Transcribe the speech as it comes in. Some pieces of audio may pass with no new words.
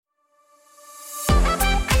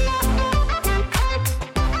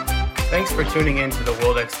Thanks for tuning in to the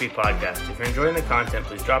World XP podcast. If you're enjoying the content,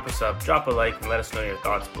 please drop us up, drop a like, and let us know your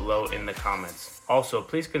thoughts below in the comments. Also,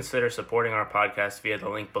 please consider supporting our podcast via the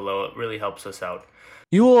link below. It really helps us out.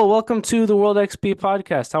 Ewell, welcome to the World XP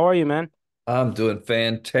podcast. How are you, man? I'm doing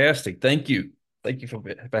fantastic. Thank you. Thank you for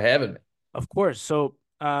having me. Of course.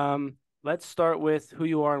 Let's start with who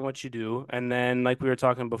you are and what you do. And then, like we were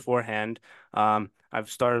talking beforehand, I've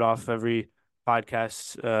started off every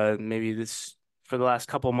podcast, maybe this for the last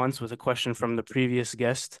couple months with a question from the previous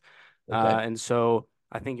guest. Okay. And so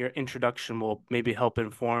I think your introduction will maybe help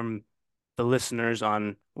inform the listeners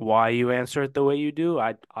on why you answer it the way you do.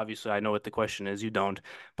 I know what the question is, you don't,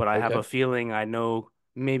 but I have a Okay. feeling I know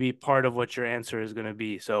maybe part of what your answer is going to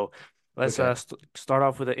be. So let's Okay. start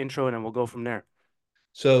off with an intro and then we'll go from there.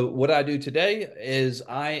 So what I do today is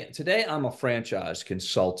I'm a franchise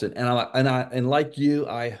consultant and like you,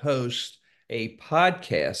 I host a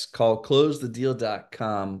podcast called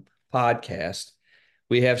CloseTheDeal.com podcast.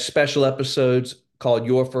 We have special episodes called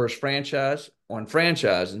Your First Franchise on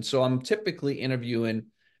franchise. And so I'm typically interviewing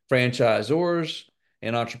franchisors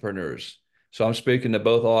and entrepreneurs. So I'm speaking to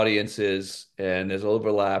both audiences, and there's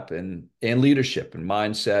overlap in leadership and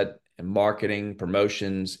mindset and marketing,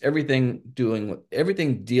 promotions, everything dealing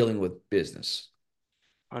with business.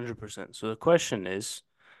 100%. So the question is,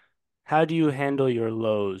 how do you handle your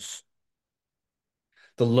lows?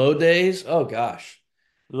 The low days, oh gosh.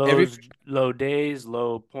 Every Low days,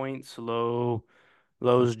 low points,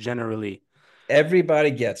 lows generally.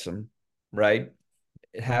 everybody gets them, right?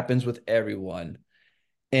 It happens with everyone.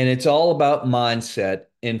 And it's all about mindset.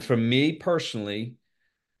 And for me personally,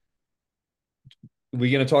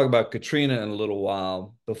 we're going to talk about Katrina in a little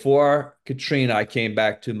while. Before Katrina, I came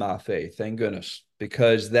back to my faith, thank goodness,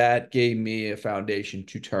 because that gave me a foundation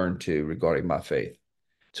to turn to regarding my faith,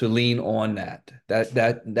 to lean on that.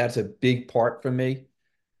 That's a big part for me.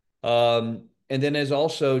 And then there's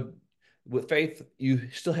also with faith, you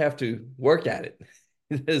still have to work at it.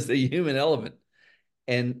 There's the human element.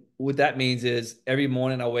 And what that means is every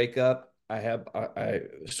morning I wake up, I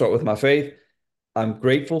start with my faith. I'm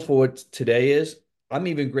grateful for what today is. I'm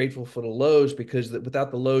even grateful for the lows because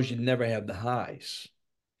without the lows, you never have the highs.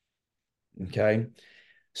 Okay.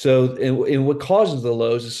 So, and what causes the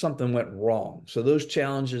lows is something went wrong. So, those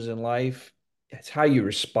challenges in life, it's how you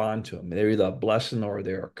respond to them. They're either a blessing or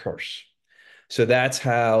they're a curse. So, that's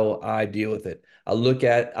how I deal with it.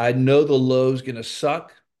 I know the low is going to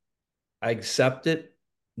suck. I accept it.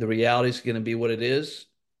 The reality is going to be what it is.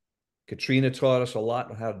 Katrina taught us a lot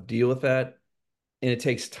on how to deal with that. And it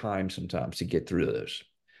takes time sometimes to get through those.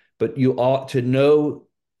 But you ought to know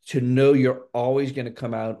you're always going to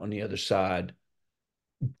come out on the other side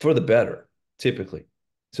for the better, typically.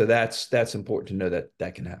 So that's important to know that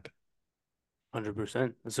that can happen.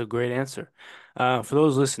 100%. That's a great answer. For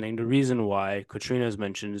those listening, the reason why Katrina is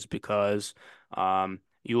mentioned is because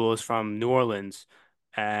Ewell is from New Orleans,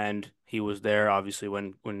 and he was there obviously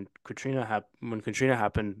when Katrina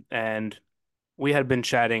happened, and we had been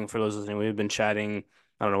chatting. For those listening, we had been chatting,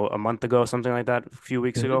 I don't know, a month ago, something like that, a few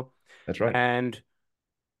weeks Mhm. ago, That's right. and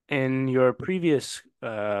in your previous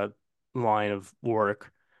line of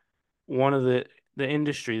work, one of the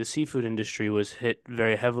seafood industry was hit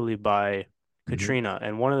very heavily by Mhm. Katrina.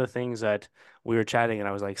 And one of the things that we were chatting, and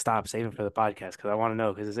I was like, stop, save it for the podcast because I want to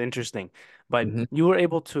know because it's interesting. But Mhm. you were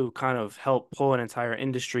able to kind of help pull an entire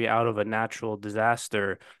industry out of a natural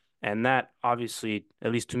disaster. And that obviously,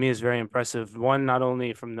 at least to me, is very impressive. One, not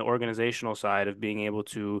only from the organizational side of being able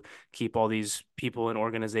to keep all these people in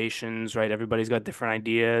organizations, right? Everybody's got different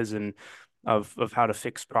ideas and of how to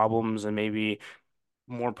fix problems, and maybe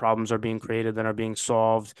more problems are being created than are being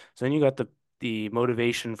solved. So then you got the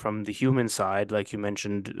motivation from the human side, like you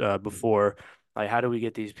mentioned before. Like, how do we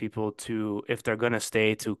get these people to, if they're gonna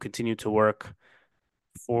stay, to continue to work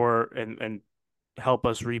for and help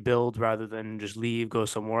us rebuild rather than just leave, go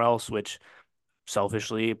somewhere else, which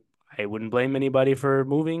selfishly, I wouldn't blame anybody for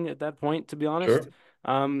moving at that point, to be honest.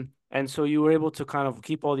 Sure. And so you were able to kind of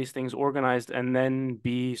keep all these things organized and then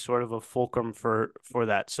be sort of a fulcrum for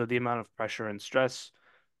that. So the amount of pressure and stress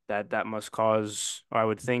that must cause, or I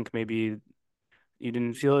would think maybe you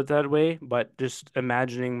didn't feel it that way, but just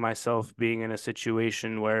imagining myself being in a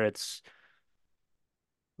situation where it's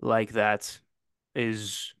like that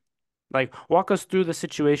is like, walk us through the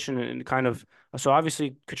situation and kind of, so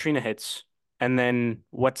obviously Katrina hits, and then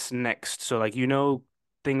what's next? So like,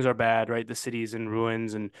 things are bad, right? The city's in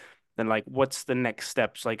ruins, and then like what's the next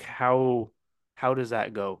steps? Like how does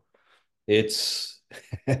that go It's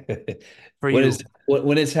for you?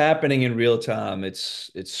 when it's happening in real time,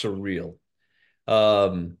 it's surreal.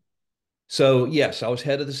 Um, So yes, I was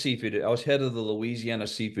head of the seafood. I was head of the Louisiana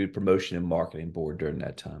Seafood Promotion and Marketing Board during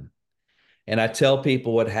that time. And I tell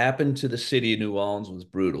people what happened to the city of New Orleans was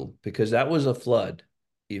brutal because that was a flood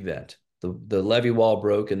event. The levee wall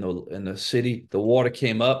broke and the city, the water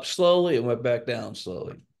came up slowly and went back down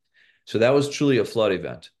slowly. So that was truly a flood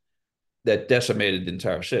event that decimated the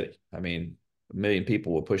entire city. I mean, 1 million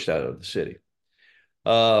people were pushed out of the city,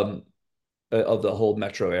 um, of the whole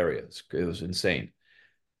metro area. It was insane.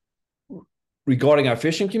 Regarding our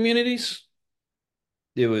fishing communities,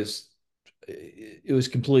 it was it was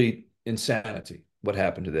complete insanity what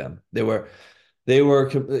happened to them. They were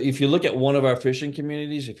if you look at one of our fishing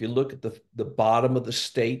communities, if you look at the bottom of the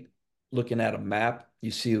state, looking at a map,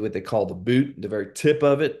 you see what they call the boot, the very tip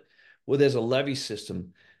of it. Well, there's a levee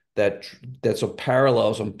system that's a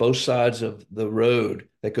parallels on both sides of the road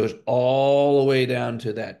that goes all the way down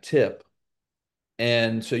to that tip.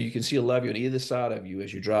 And so you can see a levee on either side of you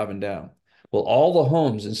as you're driving down. Well, all the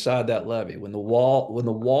homes inside that levee, when the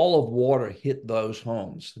wall of water hit those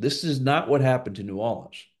homes, this is not what happened to New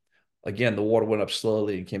Orleans. Again, the water went up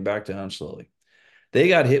slowly and came back down slowly. They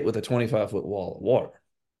got hit with a 25-foot wall of water.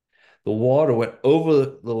 The water went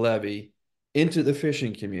over the levee into the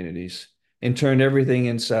fishing communities and turned everything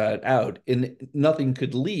inside out. And nothing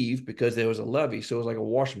could leave because there was a levee. So it was like a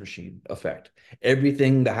washing machine effect.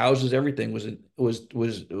 Everything, the houses, everything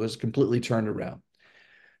was completely turned around.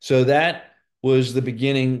 So that was the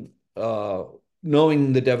beginning.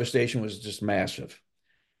 Knowing the devastation was just massive.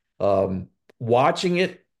 Um, Watching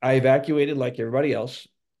it, I evacuated like everybody else.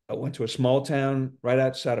 I went to a small town right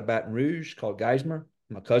outside of Baton Rouge called Geismar.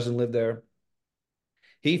 My cousin lived there.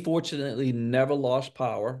 He fortunately never lost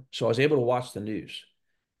power, so I was able to watch the news.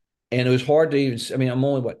 And it was hard to even, I mean, I'm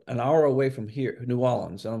only what, an hour away from here, New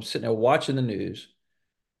Orleans, and I'm sitting there watching the news,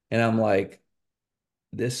 and I'm like,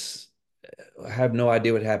 this, I have no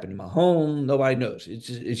idea what happened in my home. Nobody knows. It's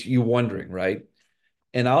just, it's you wondering, right?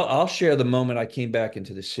 And I'll share the moment I came back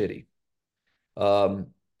into the city. Um,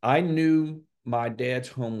 I knew my dad's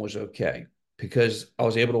home was okay because I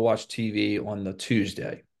was able to watch TV on the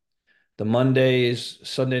Tuesday. The Mondays,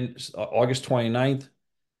 Sunday, August 29th,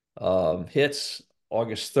 hits,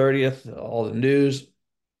 August 30th, all the news.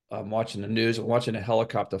 I'm watching the news. I'm watching a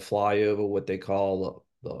helicopter fly over what they call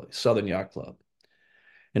the Southern Yacht Club.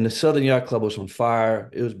 And the Southern Yacht Club was on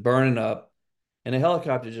fire. It was burning up. And the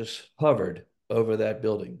helicopter just hovered over that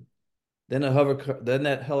building. Then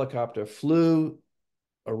that helicopter flew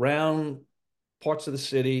around parts of the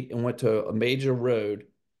city and went to a major road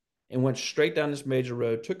and went straight down this major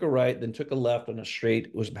road, took a right, then took a left on a street.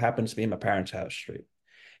 It was happens to be my parents' house street.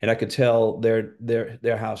 And I could tell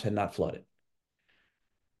their house had not flooded.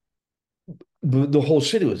 The whole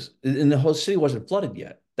city was, and the whole city wasn't flooded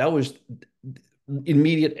yet. That was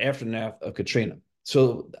immediate aftermath of Katrina.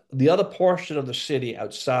 So the other portion of the city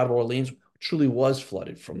outside of Orleans truly was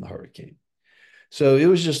flooded from the hurricane. So it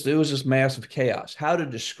was just massive chaos. How to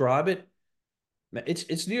describe it?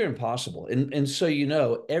 It's near impossible. And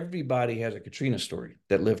so everybody has a Katrina story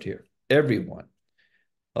that lived here. Everyone.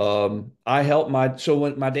 I helped so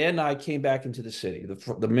when my dad and I came back into the city,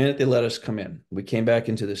 the minute they let us come in, we came back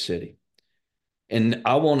into the city. And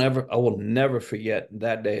I will never forget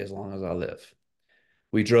that day as long as I live.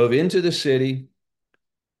 We drove into the city.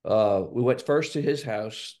 We went first to his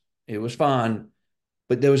house. It was fine,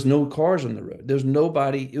 but there was no cars on the road. There was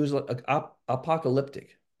nobody. It was like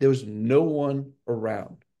apocalyptic. There was no one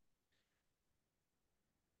around.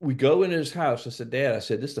 We go in his house. I said, Dad, I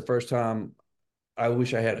said, this is the first time I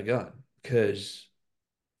wish I had a gun because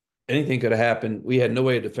anything could have happened. We had no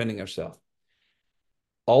way of defending ourselves.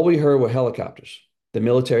 All we heard were helicopters, the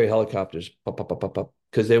military helicopters, pop, pop, pop, pop, pop,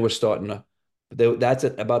 because they were starting to. That's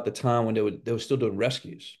about the time when they were still doing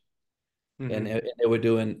rescues, and, Hmm. and they were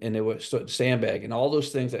doing and they were sandbagging all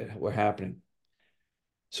those things that were happening.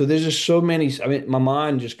 So there's just so many. I mean, my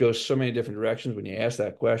mind just goes so many different directions when you ask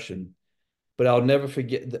that question. But I'll never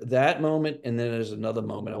forget that moment, and then there's another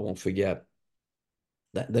moment I won't forget.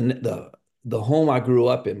 That the home I grew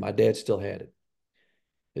up in, my dad still had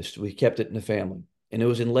it. We kept it in the family, and it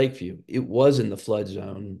was in Lakeview. It was in the flood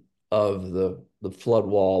zone of the flood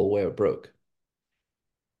wall where it broke.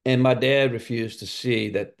 And my dad refused to see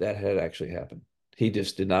that that had actually happened. He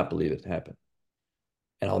just did not believe it happened.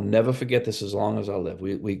 And I'll never forget this as long as I live.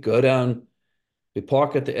 We go down, we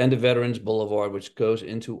park at the end of Veterans Boulevard, which goes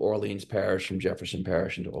into Orleans Parish from Jefferson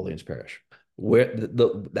Parish into Orleans Parish. Where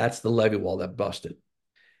that's the levee wall that busted.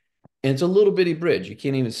 And it's a little bitty bridge. You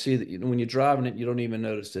can't even see that. When you're driving it, you don't even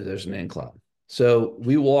notice that there's an incline. So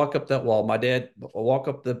we walk up that wall. My dad walk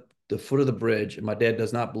up the foot of the bridge, and my dad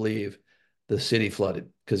does not believe the city flooded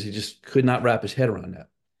because he just could not wrap his head around that.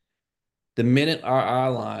 The minute our eye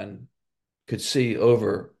line could see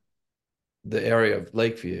over the area of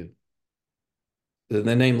Lakeview,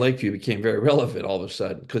 the name Lakeview became very relevant all of a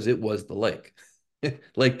sudden because it was the lake.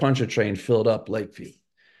 Lake Pontchartrain filled up Lakeview.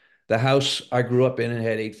 The house I grew up in, it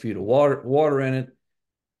had 8 feet of water in it.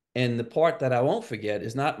 And the part that I won't forget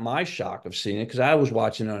is not my shock of seeing it because I was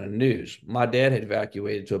watching it on the news. My dad had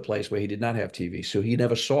evacuated to a place where he did not have TV, so he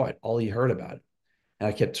never saw it. All he heard about it, and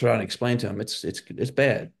I kept trying to explain to him, it's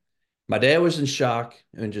bad. My dad was in shock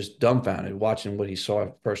and just dumbfounded watching what he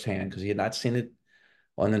saw firsthand because he had not seen it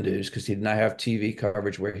on the news because he did not have TV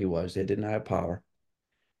coverage where he was. They did not have power,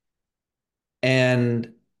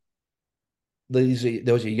 and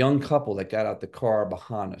there was a young couple that got out the car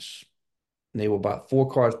behind us. And they were about 4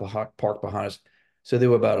 cars parked behind us. So they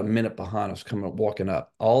were about a minute behind us coming walking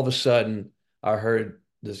up. All of a sudden, I heard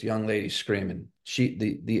this young lady screaming.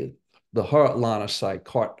 The her line of sight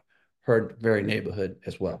caught her very neighborhood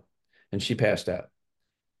as well. And she passed out.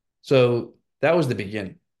 So that was the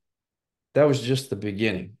beginning. That was just the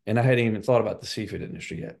beginning. And I hadn't even thought about the seafood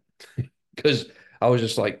industry yet. Because I was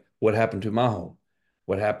just like, what happened to my home?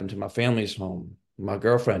 What happened to my family's home? My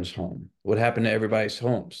girlfriend's home? What happened to everybody's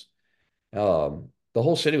homes? The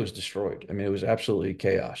whole city was destroyed. I mean, it was absolutely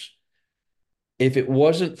chaos. If it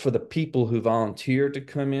wasn't for the people who volunteered to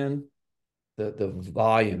come in, the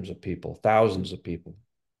volumes of people, thousands of people,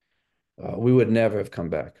 we would never have come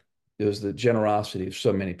back. It was the generosity of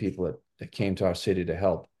so many people that came to our city to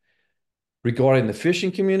help. Regarding the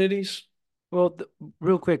fishing communities, Well,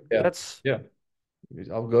 real quick, yeah, that's yeah,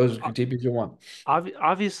 I'll go as uh, deep as you want.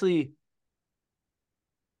 obviously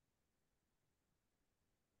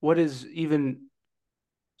what is even.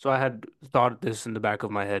 So I had thought this in the back of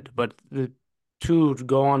my head, but to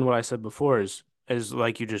go on what I said before is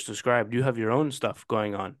like you just described, you have your own stuff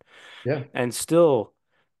going on, Yeah, and still,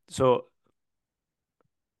 so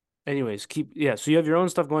anyways, so you have your own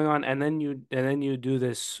stuff going on, and then you do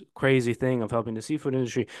this crazy thing of helping the seafood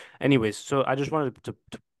industry. Anyways, so I just wanted to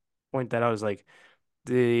point that out as like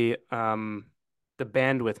the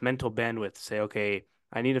bandwidth, mental bandwidth, say, okay,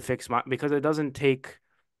 I need to fix my because it doesn't take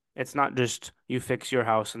it's not just you fix your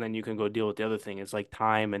house and then you can go deal with the other thing. It's like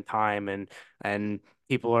time and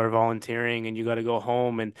people are volunteering and you got to go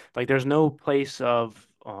home and like there's no place of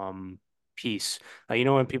peace. Like you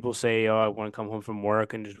know when people say, "Oh, I want to come home from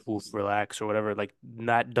work and just oof, relax or whatever," like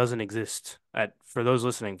that doesn't exist at for those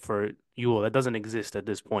listening for Ewell, that doesn't exist at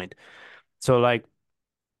this point. So like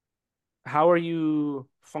how are you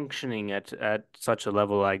functioning at such a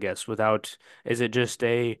level, I guess, without is it just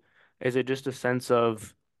a is it just a sense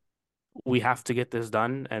of we have to get this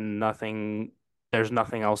done and there's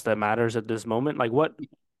nothing else that matters at this moment. Like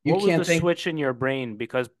you what was the can't think. switch in your brain?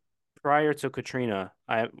 Because prior to Katrina,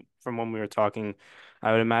 I from when we were talking,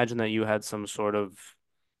 I would imagine that you had some sort of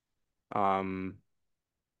um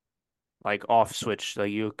like off switch.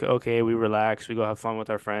 Like you okay, we relax, we go have fun with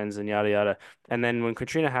our friends and yada yada. And then when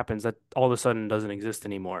Katrina happens, that all of a sudden doesn't exist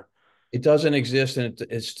anymore. It doesn't exist, and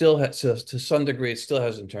it still has to some degree. It still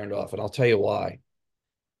hasn't turned off, and I'll tell you why.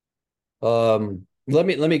 Let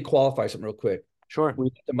me qualify something real quick. Sure. We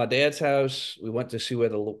went to my dad's house. We went to see where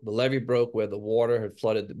the levee broke, where the water had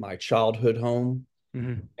flooded my childhood home,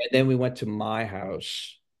 Hmm. and then we went to my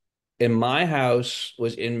house. And my house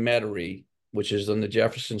was in Metairie, which is on the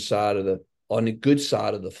Jefferson side of the on the good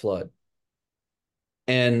side of the flood.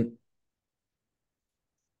 And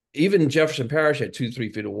even Jefferson Parish had 2,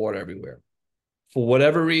 3 feet of water everywhere. For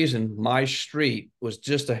whatever reason, my street was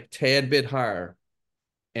just a tad bit higher,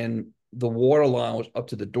 and the water line was up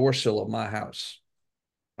to the door sill of my house.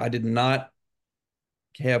 I did not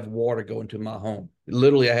have water go into my home.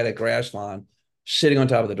 Literally, I had a grass line sitting on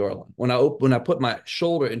top of the door line. When I put my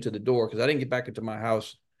shoulder into the door, because I didn't get back into my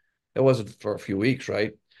house, it wasn't for a few weeks,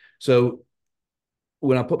 right? So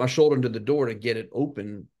when I put my shoulder into the door to get it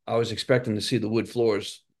open, I was expecting to see the wood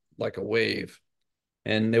floors like a wave,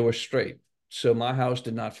 and they were straight. So my house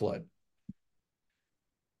did not flood.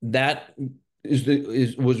 That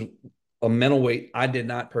was a mental weight I did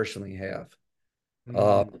not personally have.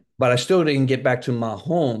 Uh, Mm. but I still didn't get back to my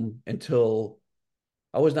home until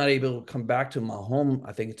I was not able to come back to my home,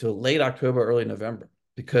 I think, until late October, early November,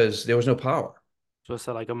 because there was no power. So it's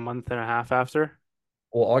like a month and a half after?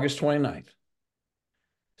 Well, August 29th.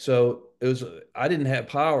 So it was, I didn't have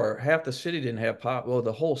power. Half the city didn't have power. Well,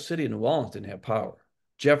 the whole city of New Orleans didn't have power.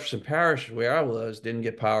 Jefferson Parish, where I was, didn't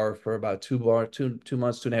get power for about 2 months,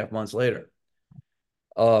 2.5 months later.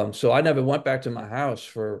 So I never went back to my house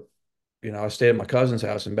I stayed at my cousin's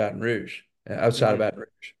house in Baton Rouge, outside of Hmm. Baton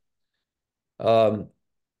Rouge. Um,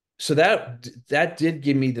 so that did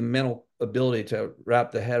give me the mental. ability to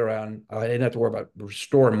wrap the head around. I didn't have to worry about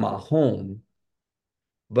restoring my home,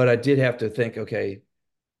 but I did have to think, okay,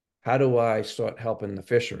 how do I start helping the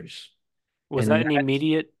fisheries? And Was that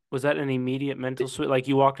an immediate mental switch? Like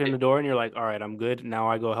you walked in the door and you're like, all right, I'm good. Now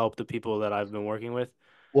I go help the people that I've been working with.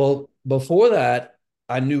 well, before that,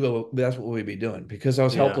 I knew that's what we'd be doing because I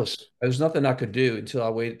was Yeah. helpless. There was nothing I could do until I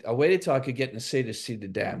waited. I waited till I could get in the city to see the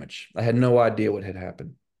damage. I had no idea what had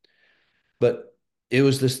happened. But it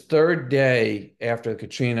was this third day after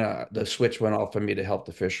Katrina, the switch went off for me to help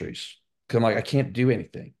the fisheries. Because I'm like, I can't do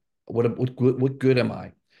anything. What good am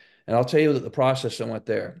I? And I'll tell you that the process that went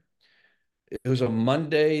there. It was a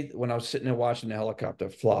Monday when I was sitting there watching the helicopter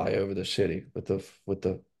fly over the city with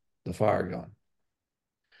the fire going.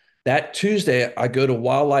 That Tuesday, I go to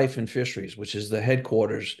Wildlife and Fisheries, which is the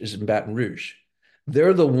headquarters is in Baton Rouge.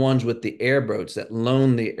 They're the ones with the airboats that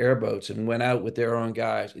loaned the airboats and went out with their own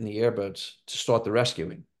guys in the airboats to start the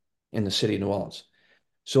rescuing in the city of New Orleans.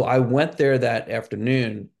 So I went there that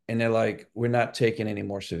afternoon and they're like, we're not taking any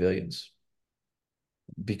more civilians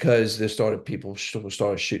because they started people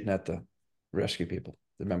started shooting at the rescue people.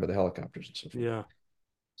 Remember the helicopters and so forth. Yeah.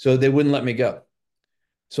 So they wouldn't let me go.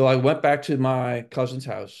 So I went back to my cousin's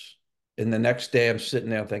house, and the next day I'm sitting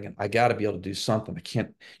there thinking, I got to be able to do something. I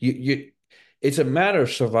can't. You. It's a matter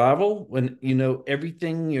of survival when you know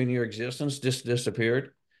everything in your existence just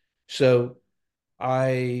disappeared. So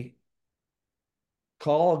I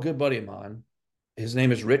call a good buddy of mine. His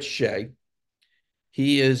name is Rich Shea.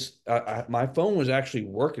 He is. My phone was actually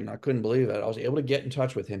working. I couldn't believe it. I was able to get in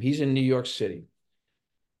touch with him. He's in New York City.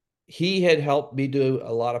 He had helped me do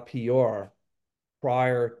a lot of PR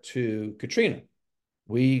prior to Katrina.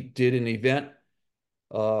 We did an event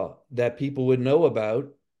that people would know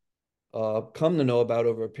about, come to know about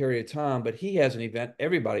over a period of time. But he has an event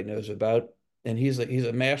everybody knows about, and he's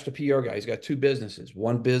a master PR guy. He's got two businesses.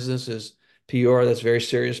 One business is PR, that's very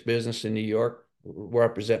serious business in New York,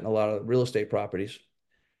 representing a lot of real estate properties.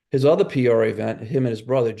 His other PR event, him and his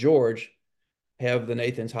brother George have the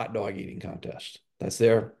Nathan's hot dog eating contest. That's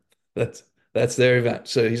that's their event.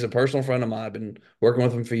 So he's a personal friend of mine. I've been working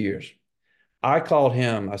with him for years. I called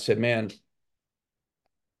him. I said, man,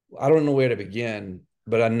 I don't know where to begin,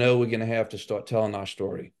 but I know we're going to have to start telling our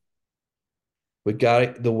story. We got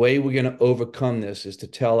it. The way we're going to overcome this is to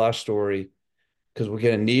tell our story because we're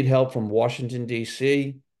going to need help from Washington,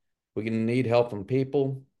 D.C. We're going to need help from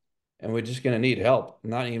people, and we're just going to need help,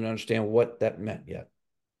 not even understand what that meant yet.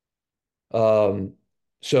 Um,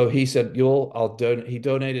 so he said, "You'll, I'll donate." He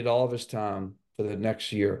donated all of his time for the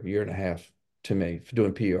next year and a half to me for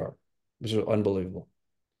doing PR. It was unbelievable.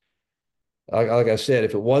 Like I said,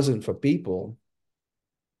 if it wasn't for people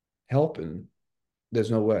helping,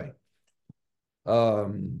 there's no way.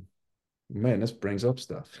 Um, Man, this brings up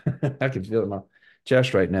stuff. I can feel it in my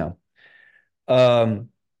chest right now. Um,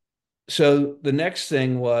 so the next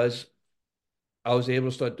thing was I was able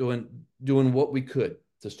to start doing what we could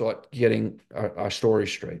to start getting our story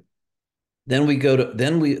straight. Then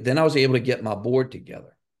I was able to get my board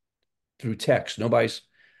together through text. Nobody's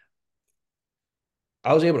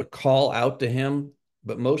I was able to call out to him,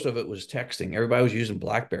 but most of it was texting. Everybody was using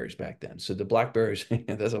Blackberries back then. So the Blackberries,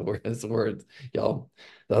 that's a word, y'all.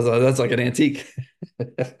 That's like an antique for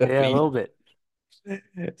Yeah, a you. little bit.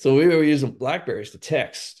 So we were using Blackberries to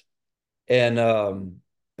text. And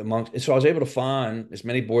so I was able to find as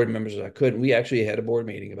many board members as I could. And we actually had a board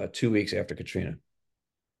meeting about 2 weeks after Katrina.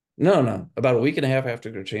 No, about a week and a half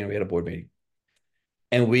after Katrina, we had a board meeting.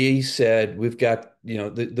 And we said, we've got,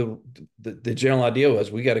 the general idea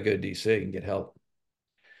was we got to go to DC and get help.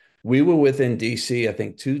 We were within DC, I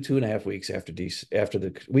think 2.5 weeks after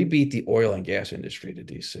DC, we beat the oil and gas industry to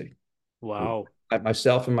DC. Wow.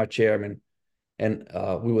 Myself and my chairman, and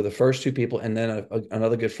we were the first two people. And then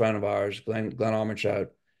another good friend of ours, Glenn Armentrout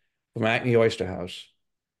from Acme Oyster House.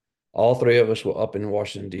 All three of us were up in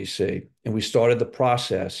Washington, D.C., and we started the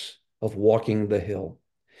process of walking the hill.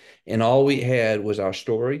 And all we had was our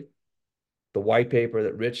story, the white paper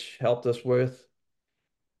that Rich helped us with,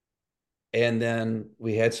 and then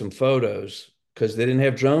we had some photos because they didn't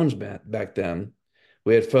have drones back then.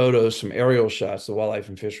 We had photos, some aerial shots the Wildlife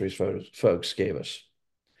and Fisheries folks gave us.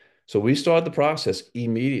 So we started the process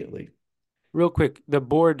immediately. Real quick, the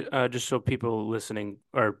board, just so people listening,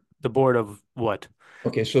 or the board of what?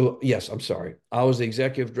 Okay, so yes, I'm sorry. I was the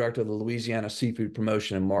executive director of the Louisiana Seafood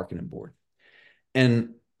Promotion and Marketing Board.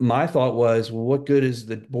 And my thought was, well, what good is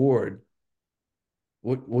the board?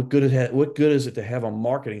 What good is it to have a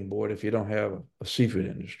marketing board if you don't have a seafood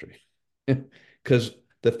industry? Because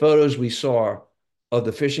the photos we saw of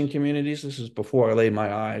the fishing communities, this is before I laid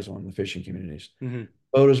my eyes on the fishing communities. Hmm.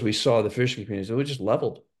 Photos we saw of the fishing communities, it was just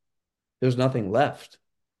leveled. There's nothing left.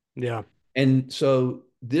 Yeah. And so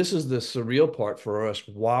this is the surreal part for us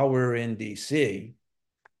while we're in DC.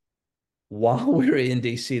 While we're in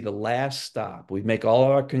DC, the last stop, we make all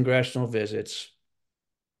our congressional visits.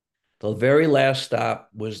 The very last stop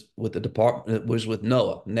was with the department, was with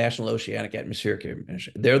NOAA, National Oceanic Atmospheric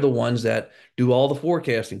Administration. They're the ones that do all the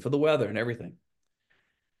forecasting for the weather and everything.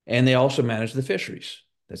 And they also manage the fisheries.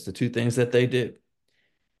 That's the two things that they do.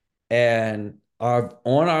 And on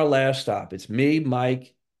our last stop, it's me,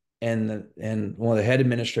 Mike, and one of the head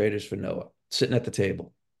administrators for NOAA sitting at the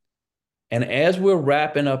table. And as we're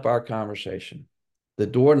wrapping up our conversation, the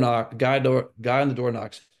door knock, guy on the door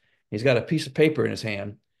knocks. He's got a piece of paper in his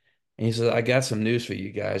hand, and he says, "I got some news for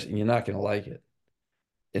you guys, and you're not going to like it."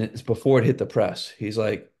 And it's before it hit the press. He's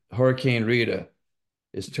like, "Hurricane Rita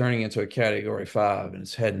is turning into a Category 5, and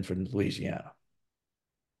it's heading for Louisiana."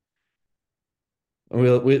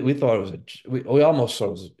 And we thought it was we almost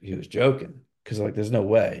thought he was joking because like there's no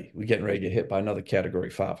way we're getting ready to get hit by another Category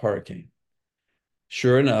 5 hurricane.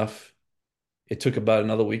 Sure enough, it took about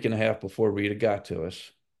another week and a half before Rita got to us.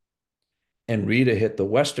 And Rita hit the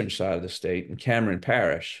western side of the state in Cameron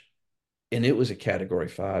Parish, and it was a Category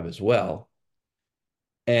 5 as well.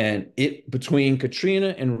 And it between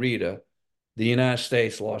Katrina and Rita, the United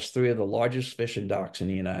States lost three of the largest fishing docks in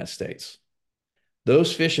the United States.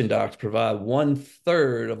 Those fishing docks provide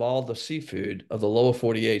 1/3 of all the seafood of the lower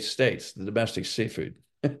 48 states, the domestic seafood.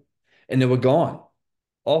 And they were gone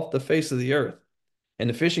off the face of the earth. And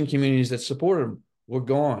the fishing communities that supported them were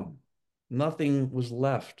gone. Nothing was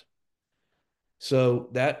left. So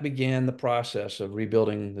that began the process of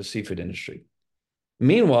rebuilding the seafood industry.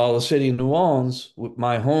 Meanwhile, the city of New Orleans, with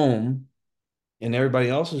my home and everybody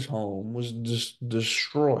else's home, was just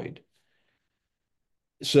destroyed.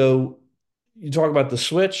 So you talk about the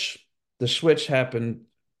switch. The switch happened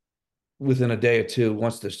within a day or two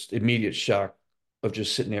once this immediate shock of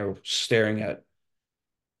just sitting there staring at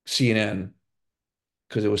CNN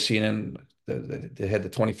because it was CNN they had the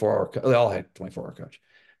 24-hour, they all had 24-hour coverage.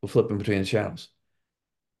 We're flipping between the channels.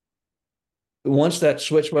 Once that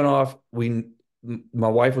switch went off, my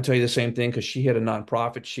wife will tell you the same thing because she had a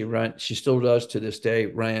nonprofit she still does to this day,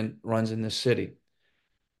 runs in this city.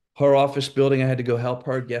 Her office building, I had to go help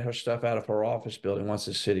her get her stuff out of her office building once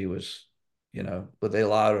the city was, but they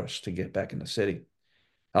allowed us to get back in the city.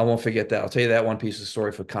 I won't forget that. I'll tell you that one piece of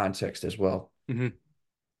story for context as well. Hmm.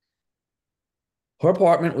 Her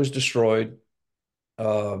apartment was destroyed,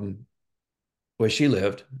 um, where she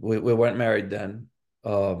lived. We weren't married then.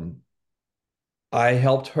 Um, I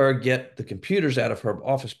helped her get the computers out of her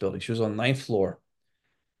office building. She was on the ninth floor.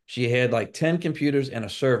 She had like 10 computers and a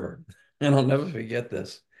server. And I'll never forget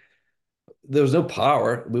this. There was no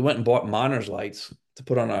power. We went and bought monitor's lights to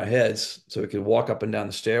put on our heads so we could walk up and down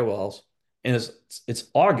the stairwells. And it's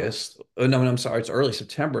August. Oh, no, I'm sorry. It's early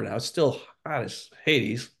September now. It's still hot as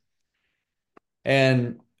Hades.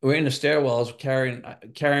 And we're in the stairwells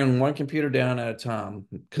carrying one computer down at a time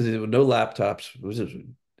because there were no laptops.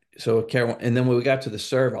 So and then when we got to the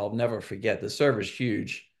server, I'll never forget. The server's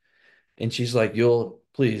huge. And she's like, "You'll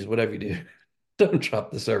please, whatever you do, don't drop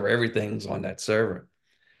the server. Everything's on that server."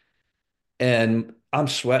 And I'm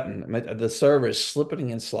sweating. The server is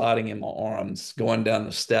slipping and sliding in my arms, going down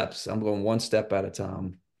the steps. I'm going one step at a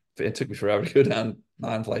time. It took me forever to go down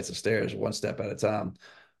 9 flights of stairs, one step at a time.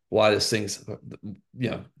 Why this thing's,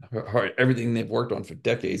 everything they've worked on for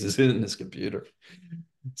decades is in this computer.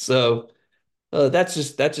 So that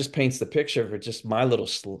just paints the picture for just my little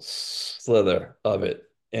slither of it,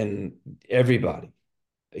 and everybody.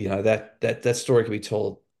 That story can be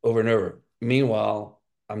told over and over. Meanwhile,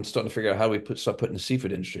 I'm starting to figure out how do we start putting the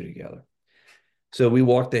seafood industry together. So we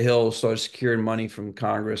walked the hill, started securing money from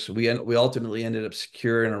Congress. We ultimately ended up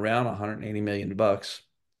securing around 180 million bucks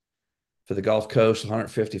for the Gulf Coast,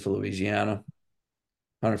 150 for Louisiana,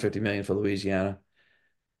 150 million for Louisiana.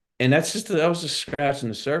 And that was just scratching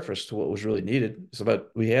the surface to what was really needed.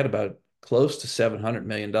 We had about close to $700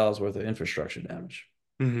 million worth of infrastructure damage,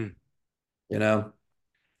 Hmm. you know.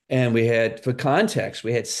 And we had, for context,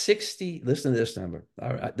 we had 60, listen to this number.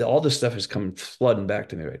 All this stuff is coming flooding back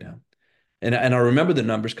to me right now. And I remember the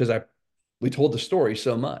numbers because we told the story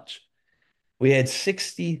so much. We had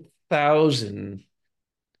 60,000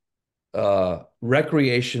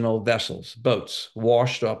 recreational vessels, boats,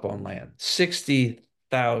 washed up on land.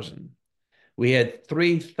 60,000. We had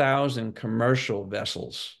 3,000 commercial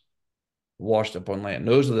vessels washed up on land.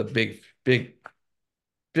 Those are the big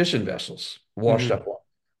fishing vessels washed Hmm. up on.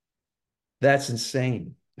 That's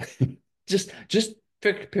insane. Just just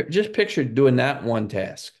just picture doing that one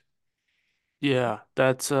task, Yeah,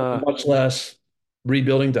 that's much less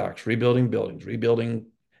rebuilding docks, rebuilding buildings, rebuilding.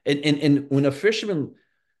 And when a fisherman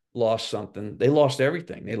lost something, they lost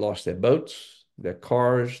everything. They lost their boats, their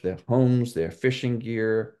cars, their homes, their fishing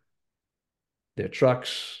gear, their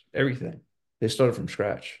trucks, everything. They started from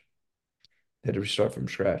scratch. They had to restart from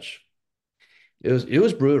scratch. It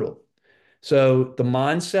was brutal. So the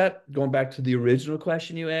mindset, going back to the original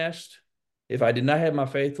question you asked, if I did not have my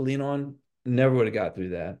faith to lean on, never would have got through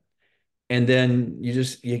that. And then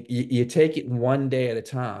you take it one day at a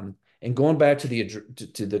time. And going back to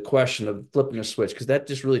the question of flipping a switch, because that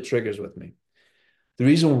just really triggers with me. The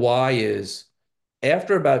reason why is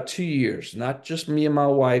after about 2 years, not just me and my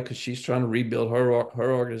wife, because she's trying to rebuild her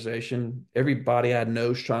organization. Everybody I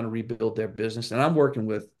know is trying to rebuild their business, and I'm working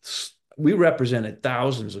with. We represented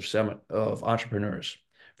thousands of entrepreneurs,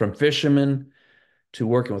 from fishermen to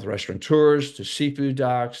working with restaurateurs to seafood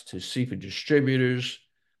docks to seafood distributors,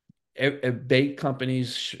 bait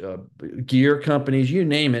companies, gear companies, you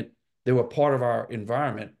name it. They were part of our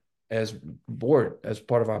environment as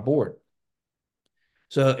part of our board.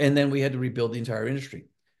 So, and then we had to rebuild the entire industry.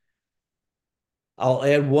 I'll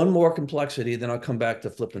add one more complexity, then I'll come back to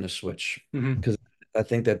flipping the switch Hmm. because I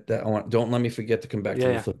think that don't let me forget to come back to Yeah,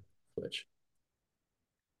 the yeah. flip switch.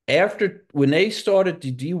 After when they started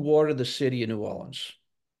to dewater the city of New Orleans,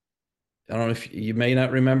 I don't know if you may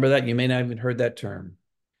not remember that, you may not even heard that term.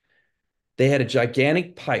 They had a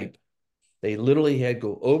gigantic pipe. They literally had to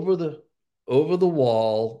go over the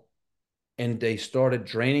wall, and they started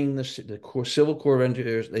draining the Civil Corps of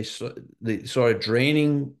Engineers. They started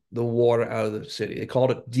draining the water out of the city. They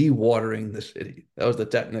called it dewatering the city. That was the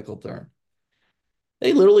technical term.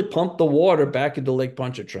 They literally pumped the water back into Lake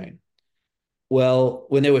Pontchartrain. Well,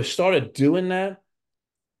 when they were started doing that,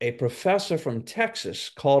 a professor from Texas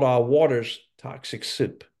called our waters toxic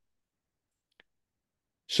soup.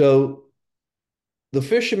 So the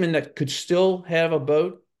fishermen that could still have a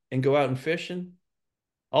boat and go out and fishing,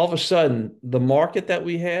 all of a sudden, the market that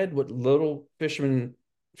we had, with little fishermen,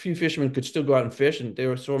 few fishermen could still go out and fish, and there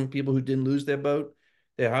were some people who didn't lose their boat.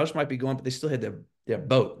 Their house might be gone, but they still had their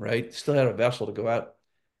boat, right? Still had a vessel to go out.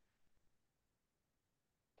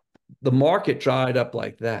 The market dried up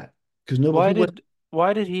like that because nobody Why who went. did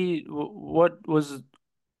why did he what was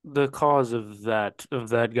the cause of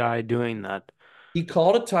that guy doing that? He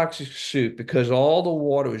called it toxic soup because all the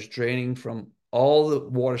water was draining from all the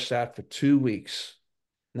water sat for 2 weeks.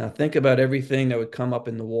 Now think about everything that would come up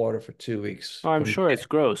in the water for 2 weeks I'm from. sure it's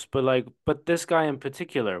gross, but like but this guy in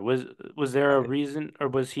particular, was there a reason or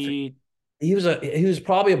was he He was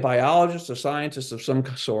probably a biologist, a scientist of some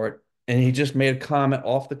sort, and he just made a comment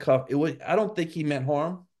off the cuff. I don't think he meant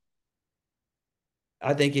harm.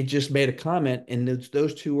 I think he just made a comment, and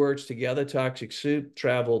those two words together, toxic soup,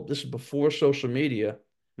 traveled. This is before social media,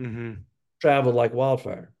 hmm traveled like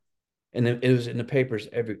wildfire, and it was in the papers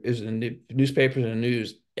it was in the newspapers and the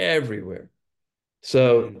news everywhere.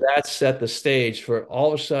 So mm, that set the stage for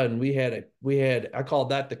all of a sudden we had I called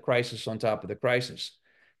that the crisis on top of the crisis.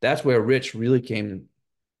 That's where Rich really came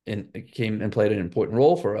and played an important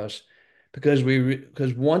role for us because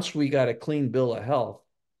once we got a clean bill of health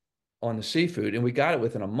on the seafood, and we got it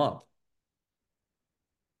within a month.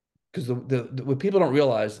 Because what people don't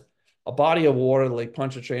realize, a body of water like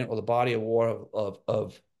Pontchartrain or the body of water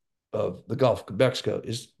of the Gulf of Mexico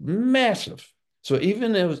is massive. So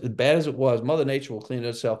even if it was as bad as it was, Mother Nature will clean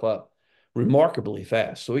itself up remarkably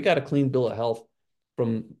fast. So we got a clean bill of health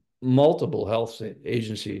from multiple health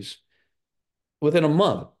agencies within a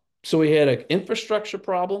month. So we had an infrastructure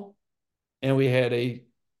problem, and we had a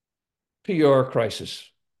PR crisis,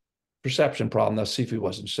 perception problem that seafood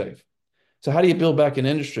wasn't safe. So how do you build back an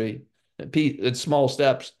industry in small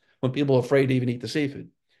steps when people are afraid to even eat the seafood?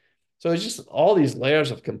 So it's just all these layers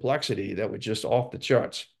of complexity that were just off the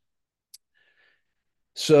charts.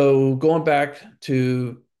 So going back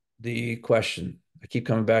to the question, I keep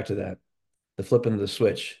coming back to that, the flipping of the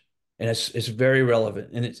switch. And it's very relevant.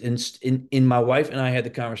 And it's in my wife and I had the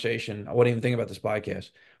conversation. I wasn't even thinking about this podcast.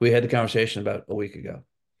 We had the conversation about a week ago.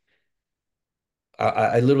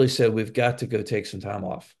 I literally said, we've got to go take some time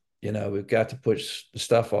off. We've got to push the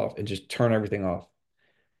stuff off and just turn everything off.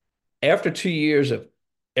 After 2 years of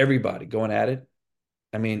everybody going at it,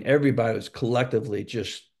 I mean, everybody was collectively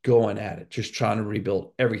just going at it, just trying to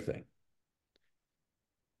rebuild everything.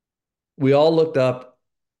 We all looked up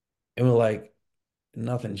and we're like,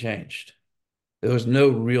 nothing changed. There was no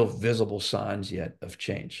real visible signs yet of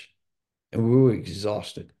change. And we were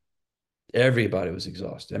exhausted. Everybody was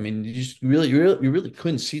exhausted. I mean, you really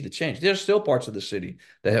couldn't see the change. There's still parts of the city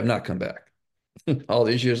that have not come back all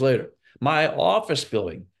these years later. My office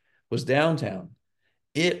building was downtown.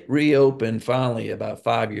 It reopened finally about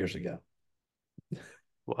 5 years ago.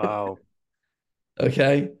 wow.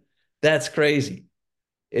 Okay. That's crazy.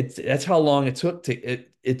 That's how long it took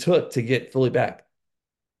to get fully back.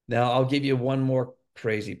 Now I'll give you one more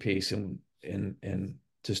crazy piece and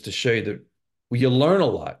just to show you that well, you learn a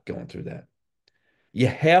lot going through that. You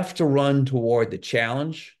have to run toward the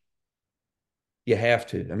challenge. You have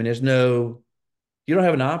to. I mean, you don't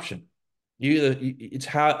have an option. It's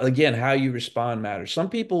how, again, how you respond matters. Some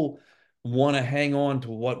people want to hang on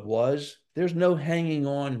to what was. There's no hanging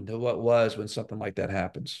on to what was when something like that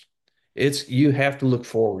happens. You have to look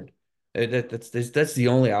forward. That's the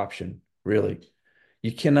only option, really.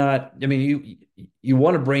 You cannot, I mean, you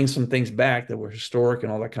want to bring some things back that were historic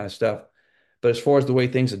and all that kind of stuff. But as far as the way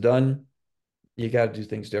things are done, you got to do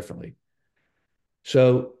things differently.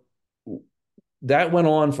 So that went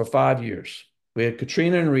on for 5 years. We had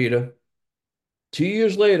Katrina and Rita. 2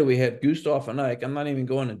 years later, we had Gustav and Ike. I'm not even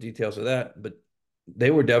going into details of that, but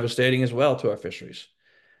they were devastating as well to our fisheries.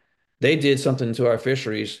 They did something to our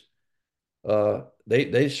fisheries.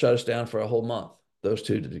 They shut us down for a whole month. Those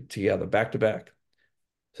two together, back to back.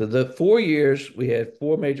 So the 4 years we had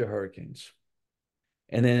four major hurricanes,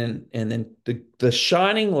 and then the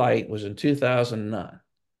shining light was in 2009.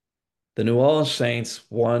 The New Orleans Saints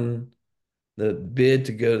won the bid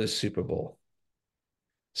to go to the Super Bowl.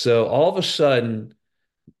 So all of a sudden,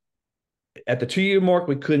 at the 2 year mark,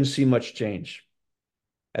 we couldn't see much change.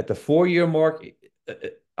 At the 4 year mark,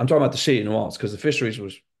 I'm talking about the city of New Orleans because the fisheries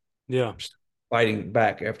was Yeah. fighting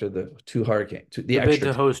back after the two hurricanes, the The bid extra.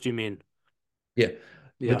 to host, you mean? Yeah.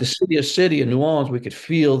 But Yeah. the city of New Orleans, we could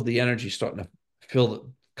feel the energy starting to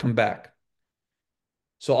come back.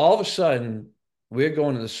 So all of a sudden, we're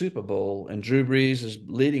going to the Super Bowl, and Drew Brees is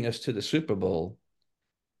leading us to the Super Bowl.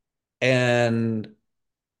 And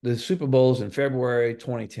the Super Bowl is in February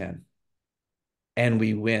 2010, and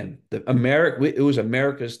we win. It was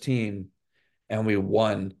America's team, and we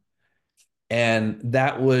won. And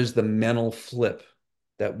that was the mental flip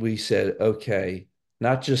that we said, okay,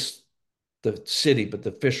 not just the city, but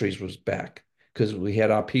the fisheries was back because we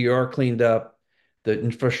had our PR cleaned up. The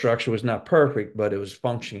infrastructure was not perfect, but it was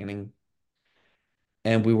functioning,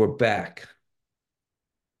 and we were back.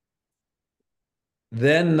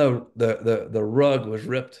 Then the rug was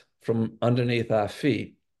ripped from underneath our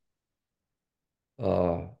feet.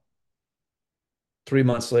 3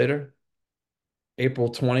 months later, April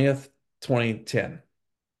 20th, 2010,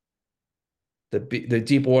 the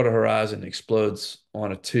Deepwater Horizon explodes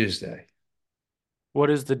on a Tuesday.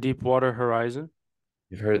 What is the Deepwater Horizon?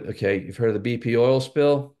 You've heard of the BP oil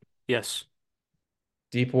spill? Yes.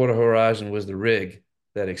 Deepwater Horizon was the rig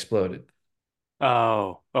that exploded,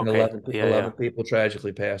 Oh, and okay. 11, Yeah, yeah. 11 people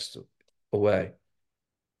tragically passed away.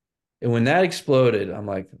 And when that exploded, I'm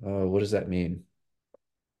like, oh, what does that mean?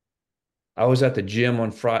 I was at the gym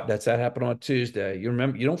on Friday. That happened on Tuesday. You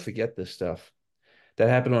remember, you don't forget this stuff. That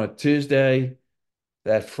happened on a Tuesday.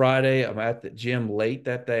 That Friday, I'm at the gym late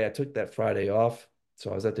that day. I took that Friday off. So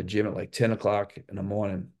I was at the gym at like 10 o'clock in the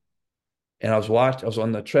morning. And I was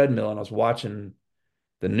on the treadmill and I was watching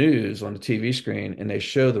the news on the TV screen, and they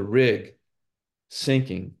show the rig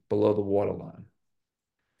sinking below the waterline.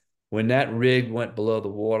 When that rig went below the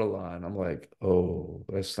waterline, I'm like, oh,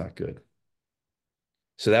 that's not good.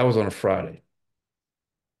 So that was on a Friday.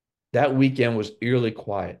 That weekend was eerily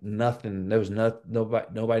quiet. Nothing. There was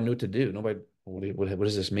nobody knew what to do. What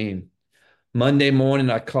does this mean? Monday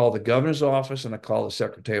morning, I call the governor's office and I call the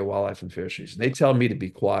Secretary of Wildlife and Fisheries. And they tell me to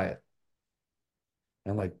be quiet.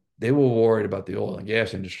 And like they were worried about the oil and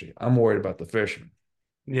gas industry. I'm worried about the fishermen.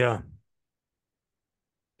 Yeah.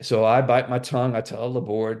 So I bite my tongue. I tell the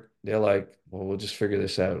board, they're like, well, we'll just figure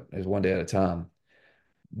this out as one day at a time.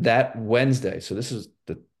 That Wednesday, so this is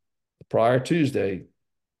the prior Tuesday,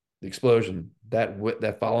 the explosion.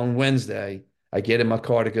 That following Wednesday, I get in my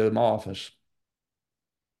car to go to my office,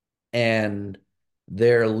 and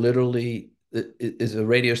there literally is a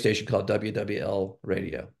radio station called WWL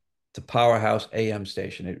Radio. It's a powerhouse AM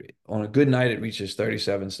station. On a good night, it reaches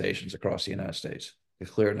 37 stations across the United States. A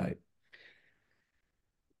clear night.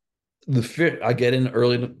 I get in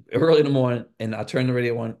early in the morning, and I turn the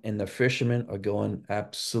radio on, and the fishermen are going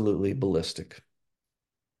absolutely ballistic.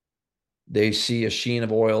 They see a sheen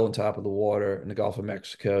of oil on top of the water in the Gulf of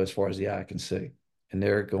Mexico as far as the eye can see, and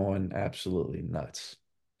they're going absolutely nuts.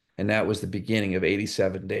 And that was the beginning of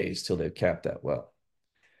 87 days till they capped that well.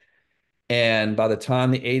 And by the time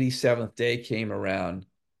the 87th day came around,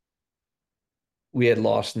 we had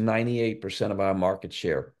lost 98% of our market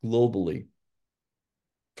share globally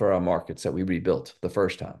for our markets that we rebuilt the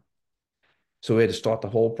first time. So we had to start the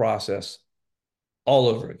whole process all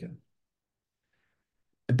over again.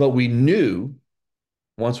 But we knew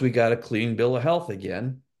once we got a clean bill of health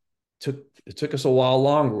again, it took us a while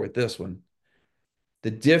longer with this one.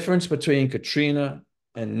 The difference between Katrina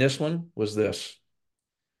and this one was this.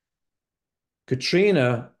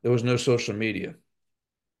 Katrina, there was no social media.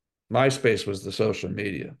 MySpace was the social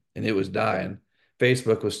media and it was dying.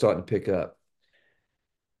 Facebook was starting to pick up.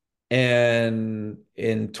 And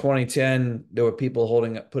in 2010, there were people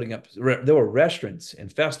putting up, there were restaurants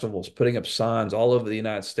and festivals putting up signs all over the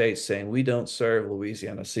United States saying, we don't serve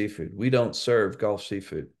Louisiana seafood. We don't serve Gulf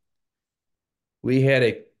seafood. We had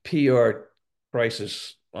a PR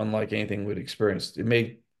crisis unlike anything we'd experienced. It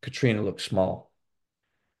made Katrina look small.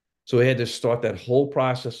 So we had to start that whole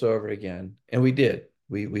process over again. And we did.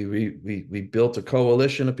 We built a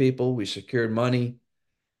coalition of people, we secured money,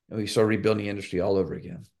 and we started rebuilding the industry all over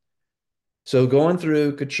again. So going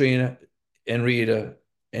through Katrina and Rita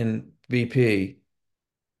and BP,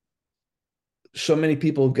 so many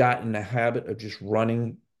people got in the habit of just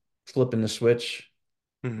running, flipping the switch,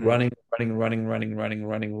 Hmm. running.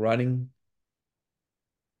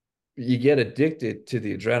 You get addicted to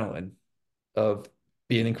the adrenaline of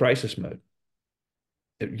being in crisis mode.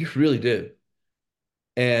 You really do.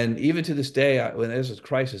 And even to this day, when there's a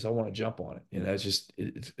crisis, I want to jump on it. It's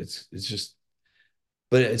just,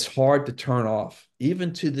 but it's hard to turn off.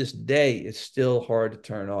 Even to this day, it's still hard to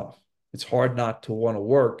turn off. It's hard not to want to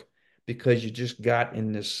work because you just got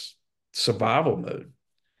in this survival mode.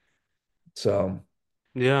 So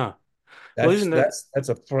Yeah. Well, that's even the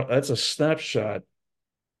that's a snapshot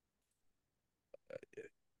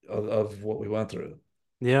of what we went through.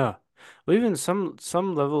 yeah. Well, even some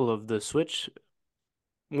level of the switch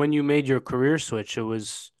when you made your career switch, it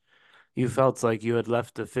was you felt like you had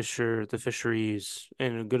left the fisheries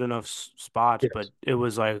in a good enough spot, but Yes. it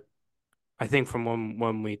was like I think from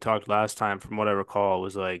when we talked last time, from what I recall, it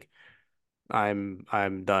was like I'm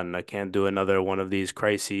done. I can't do another one of these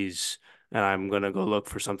crises, and I'm gonna go look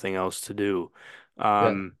for something else to do. Yeah.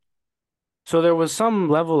 Um, so there was some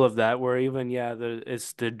level of that where even yeah, the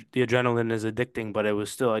adrenaline is addicting, but it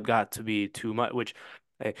was still it got to be too much. Which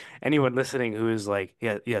eh, anyone listening who is like,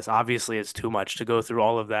 yeah, yes, obviously it's too much to go through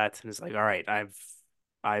all of that, and it's like, all right, I'm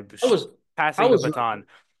I was I passing the was baton.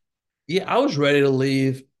 yeah, I was ready to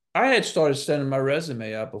leave. I had started sending my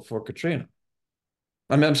resume out before Katrina.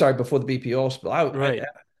 I'm sorry, before the BPO spill. Right.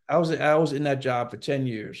 I was in that job for 10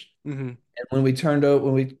 years. Hmm. And when we turned out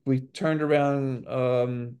when we turned around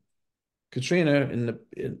Katrina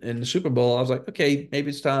in the Super Bowl, I was like, okay, maybe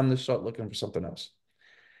it's time to start looking for something else.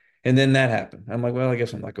 And then that happened. I'm like, well, I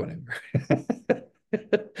guess I'm not going anywhere.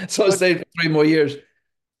 So I But stayed for 3 more years.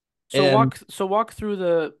 And so walk through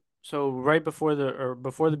the so right before the or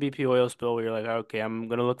before the BP oil spill, where you're like, okay, I'm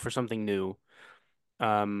gonna look for something new.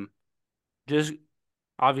 Um, just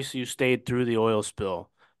obviously you stayed through the oil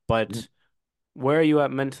spill, but where are you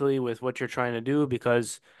at mentally with what you're trying to do?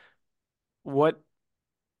 Because what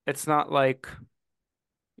it's not like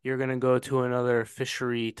you're gonna go to another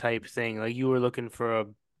fishery type thing. Like you were looking for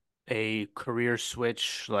a career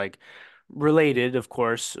switch, like related, of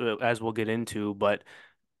course, as we'll get into, but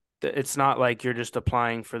it's not like you're just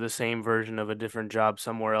applying for the same version of a different job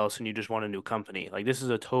somewhere else and you just want a new company. Like this is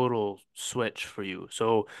a total switch for you.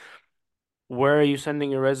 So where are you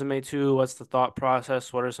sending your resume to? What's the thought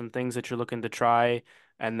process? What are some things that you're looking to try?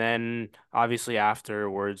 And then obviously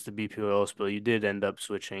afterwards, the BP oil spill, you did end up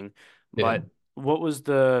switching. yeah, But what was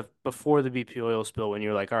the before the BP oil spill when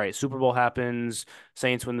you're like, all right, Super Bowl happens,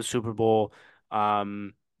 Saints win the Super Bowl,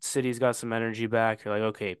 City's got some energy back. You're like,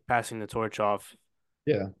 okay, passing the torch off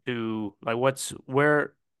yeah. to like what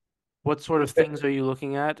sort of things are you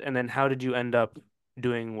looking at? And then how did you end up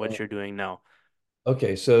doing what you're doing now?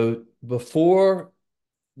 Okay, so before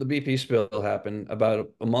the BP spill happened, about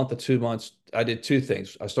a month or 2 months, I did two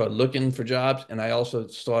things. I started looking for jobs, and I also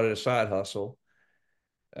started a side hustle.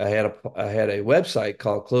 I had a website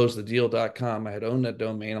called closethedeal.com. I had owned that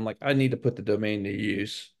domain. I'm like, I need to put the domain to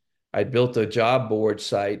use. I built a job board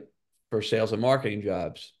site for sales and marketing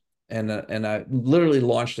jobs, and I literally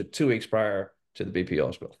launched it 2 weeks prior to the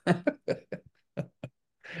BPO spill,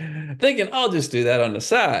 thinking I'll just do that on the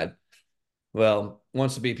side. Well,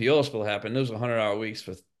 once the BPO spill happened, those were 100-hour weeks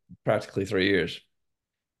for practically 3 years.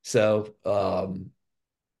 So,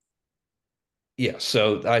 yeah,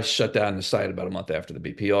 so I shut down the site about a month after the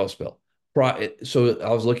BPO spill. So I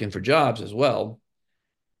was looking for jobs as well.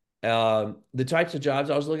 The types of jobs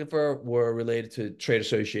I was looking for were related to trade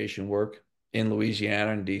association work in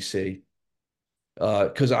Louisiana and DC.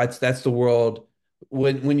 Because that's the world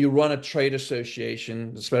when you run a trade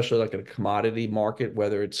association, especially like a commodity market,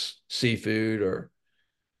 whether it's seafood or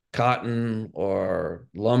cotton or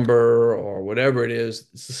lumber or whatever it is,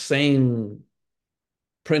 it's the same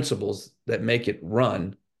principles that make it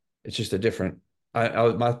run. It's just a different.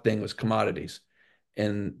 My thing was commodities,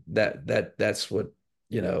 and that's what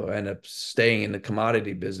I ended up staying in the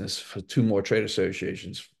commodity business for two more trade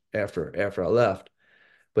associations after I left.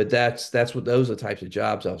 But that's what those are the types of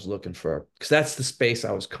jobs I was looking for because that's the space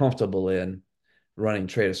I was comfortable in running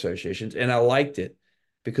trade associations, and I liked it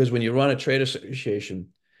because when you run a trade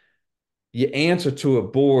association, you answer to a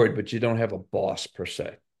board, but you don't have a boss per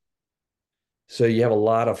se. So you have a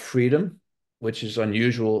lot of freedom, which is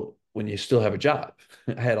unusual when you still have a job.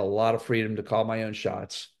 I had a lot of freedom to call my own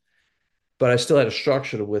shots, but I still had a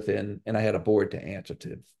structure within, and I had a board to answer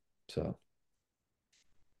to. So,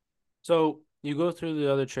 So you go through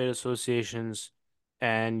the other trade associations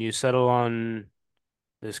and you settle on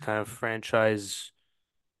this kind of franchise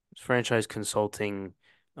consulting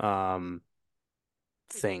um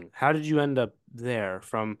thing. How did you end up there?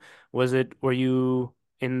 Were you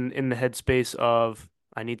in the headspace of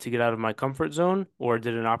I need to get out of my comfort zone, or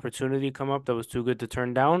did an opportunity come up that was too good to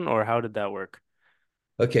turn down, or how did that work?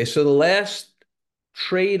 okay, so the last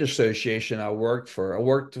trade association I worked for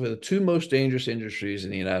the two most dangerous industries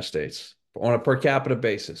in the United States on a per capita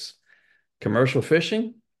basis: commercial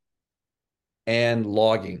fishing and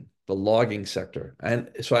logging, the logging sector. And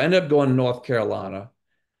so I ended up going to North Carolina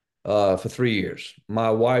for 3 years.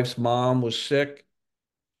 My wife's mom was sick.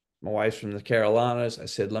 My wife's from the Carolinas. I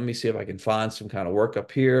said, let me see if I can find some kind of work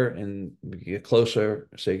up here and we can get closer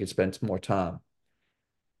so you can spend some more time.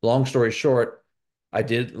 Long story short, I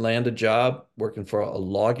did land a job working for a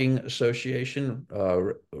logging association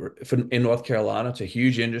in North Carolina. It's a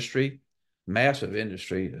huge industry, massive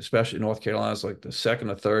industry, especially North Carolina is like the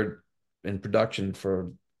second or third in production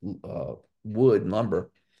for uh, wood and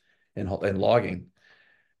lumber and logging.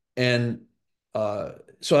 And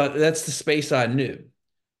so that's the space I knew.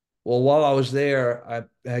 Well, while I was there,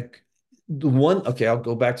 I'll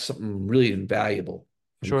go back to something really invaluable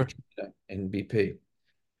from Sure. Katrina and BP.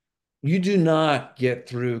 You do not get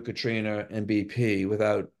through Katrina and BP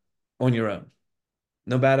without on your own,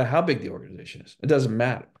 no matter how big the organization is. It doesn't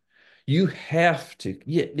matter. You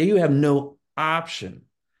have no option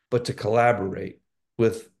but to collaborate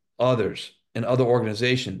with others and other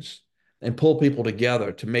organizations and pull people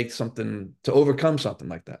together to make something, to overcome something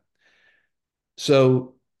like that.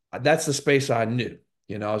 So that's the space I knew.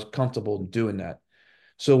 I was comfortable doing that.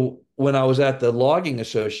 So when I was at the Logging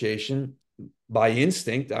Association, by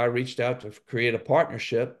instinct, I reached out to create a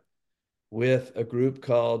partnership with a group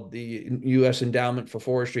called the U.S. Endowment for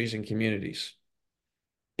Forestries and Communities.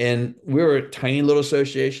 And we were a tiny little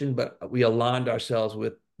association, but we aligned ourselves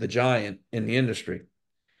with the giant in the industry.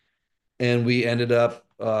 And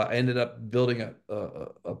I ended up building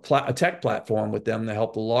a tech platform with them to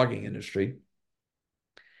help the logging industry.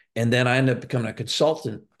 And then I ended up becoming a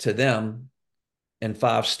consultant to them in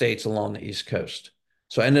 5 states along the East Coast.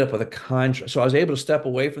 So I ended up with a contract. So I was able to step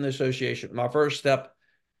away from the association. My first step,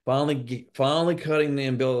 finally cutting the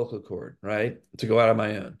umbilical cord, right, to go out on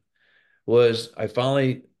my own, was I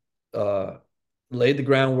finally uh, laid the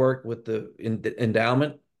groundwork with the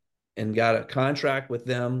endowment and got a contract with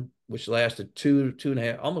them, which lasted two and a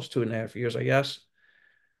half, almost 2.5 years, I guess.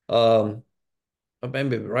 Um,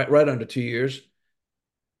 maybe right under 2 years.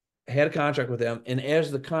 Had a contract with them, and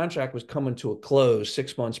as the contract was coming to a close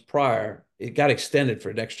 6 months prior, it got extended for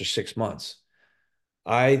an extra 6 months.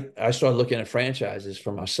 I started looking at franchises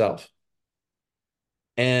for myself,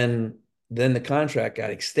 and then the contract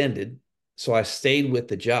got extended. So I stayed with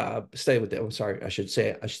the job, stayed with the, I'm sorry, I should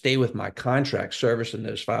say I stayed with my contract service in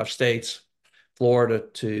those 5 states, Florida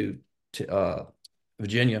to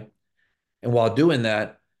Virginia. And while doing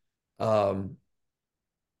that, um,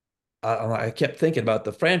 I kept thinking about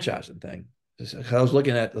the franchising thing. I was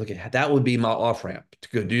looking at that would be my off ramp to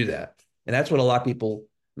go do that, and that's what a lot of people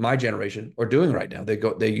my generation are doing right now.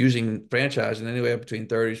 They're using franchising anywhere between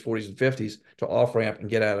 30s, 40s, and 50s to off ramp and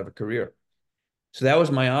get out of a career. So that was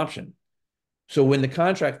my option. So when the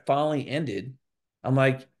contract finally ended, I'm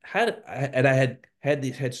like, and I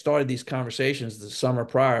had started these conversations the summer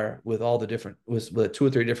prior with all the different with two or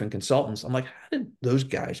three different consultants. I'm like, how did those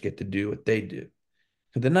guys get to do what they do?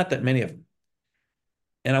 Because they're not that many of them.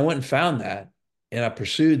 And I went and found that and I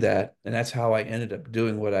pursued that. And that's how I ended up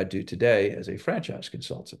doing what I do today as a franchise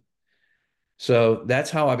consultant. So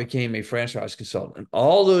that's how I became a franchise consultant. And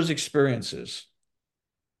all those experiences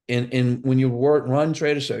in when you run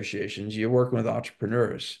trade associations, you're working with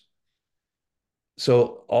entrepreneurs.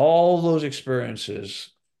 So all those experiences,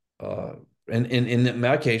 uh, and in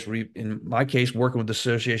my case, working with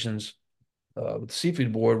associations, with the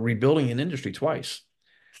seafood board, rebuilding an industry twice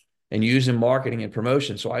and using marketing and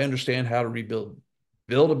promotion. So I understand how to rebuild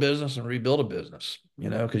build a business and rebuild a business,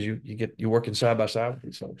 because you're working side by side with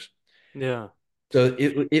these folks. Yeah. So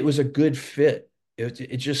it was a good fit.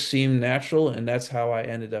 It just seemed natural, and that's how I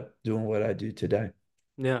ended up doing what I do today.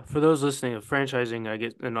 Yeah. For those listening, franchising, I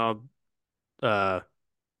guess, and I'll uh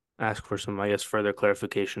ask for some, I guess, further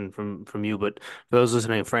clarification from you. But for those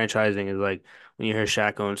listening, franchising is like when you hear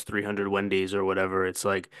Shaq owns 300 Wendy's or whatever, it's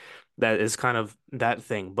like that is kind of that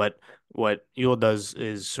thing. But what Ewell does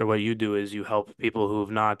is, or what you do is you help people who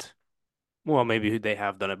have not, well, maybe they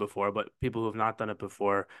have done it before, but people who have not done it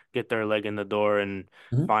before get their leg in the door and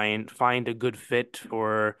Mhm. find a good fit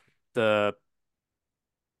for the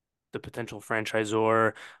potential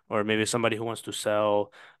franchisor, or maybe somebody who wants to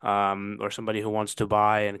sell, or somebody who wants to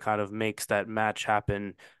buy, and kind of makes that match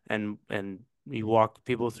happen. And you walk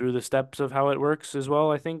people through the steps of how it works as well,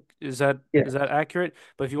 I think. Is Yeah. that accurate?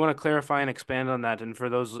 But if you want to clarify and expand on that, and for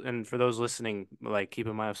those listening, like, keep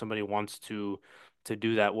in mind, if somebody wants to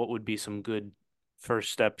do that, what would be some good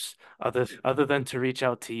first steps other than to reach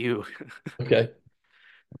out to you? Okay.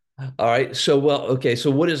 All right. So, well, okay. So,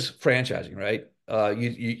 what is franchising, right? You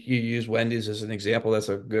use Wendy's as an example. That's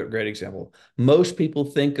a great example. Most people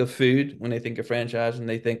think of food when they think of franchising.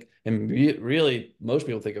 They think, and really, most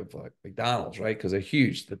people think of like McDonald's, right? Because they're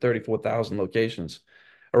huge, the 34,000 locations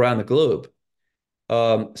around the globe.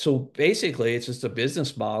 So basically, it's just a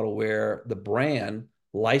business model where the brand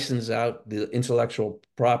licenses out the intellectual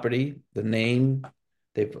property, the name,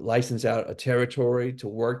 they license out a territory to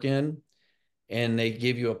work in, and they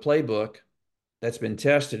give you a playbook that's been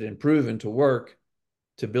tested and proven to work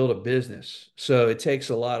to build a business. So it takes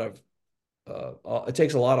a lot of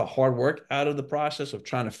hard work out of the process of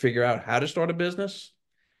trying to figure out how to start a business.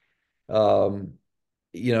 Um,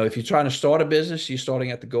 if you're trying to start a business, you're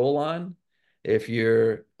starting at the goal line. If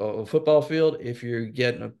you're a football field, if you're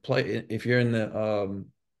getting a play, if you're in the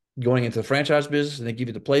going into the franchise business and they give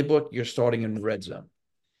you the playbook, you're starting in the red zone.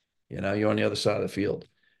 You're on the other side of the field.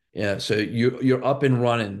 Yeah, so you're up and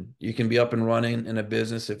running. You can be up and running in a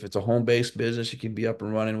business. If it's a home-based business, you can be up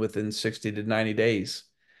and running within 60 to 90 days.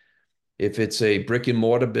 If it's a brick and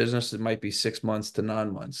mortar business, it might be 6 months to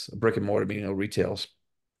 9 months. A brick and mortar meaning a retail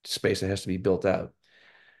space that has to be built out.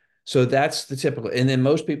 So that's the typical. And then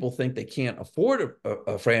most people think they can't afford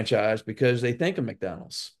a franchise because they think of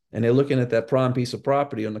McDonald's and they're looking at that prime piece of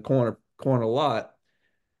property on the corner lot.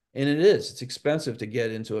 And it is. It's expensive to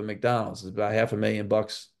get into a McDonald's. It's about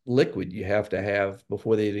 $500,000 liquid you have to have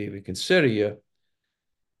before they even consider you.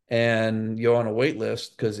 And you're on a wait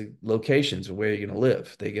list because the locations are where you're going to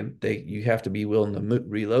live. You have to be willing to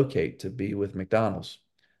relocate to be with McDonald's.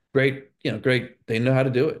 Great, great. They know how to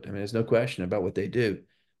do it. I mean, there's no question about what they do,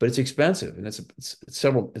 but it's expensive, and it's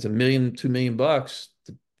a million, $2 million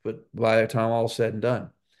but by the time all said and done.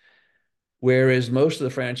 Whereas most of the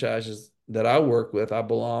franchises that I work with, I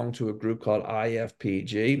belong to a group called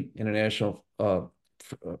IFPG,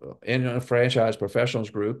 Franchise Professionals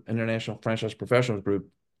Group, International Franchise Professionals Group,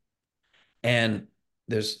 and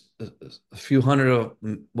there's a few hundred of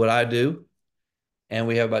what I do, and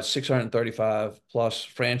we have about 635 plus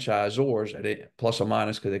franchisors at it, plus or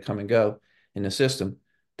minus because they come and go in the system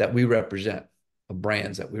that we represent, of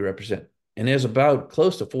brands that we represent. And there's about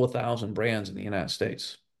close to 4,000 brands in the United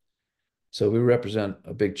States. So we represent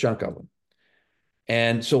a big chunk of them.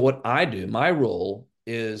 And so what I do, my role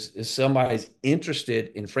is somebody's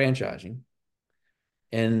interested in franchising.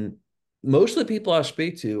 And most of the people I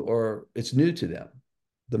speak to are it's new to them.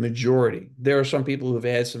 The majority. There are some people who've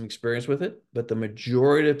had some experience with it, but the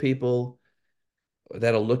majority of people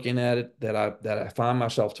that are looking at it that I find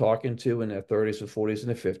myself talking to in their 30s or 40s and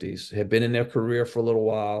their 50s have been in their career for a little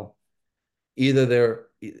while. Either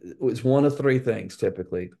it's one of three things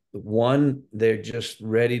typically. One, they're just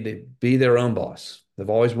ready to be their own boss. They've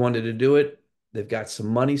always wanted to do it. They've got some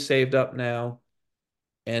money saved up now,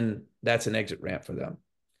 and that's an exit ramp for them.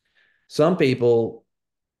 Some people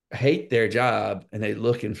hate their job and they're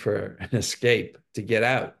looking for an escape to get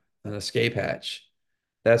out, an escape hatch.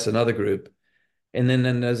 That's another group. And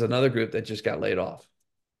then there's another group that just got laid off.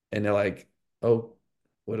 And they're like, oh,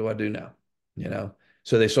 what do I do now? You know?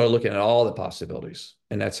 So they start looking at all the possibilities.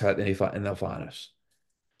 And that's how they'll find us.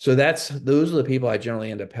 So those are the people I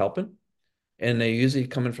generally end up helping. And they usually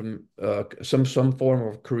coming from some form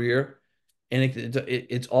of career. And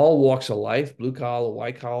it's all walks of life, blue collar,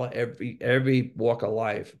 white collar, every walk of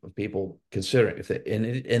life of people considering if they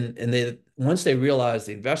and they once they realize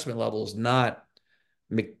the investment level is not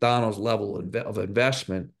McDonald's level of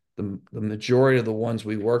investment, the majority of the ones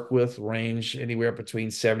we work with range anywhere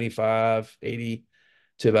between 75, 80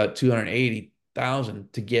 to about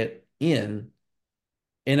 280,000 to get in.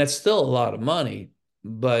 And that's still a lot of money,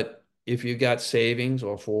 but if you've got savings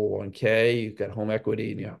or 401k, you've got home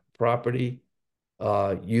equity in your property,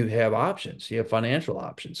 you have options. You have financial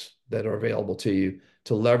options that are available to you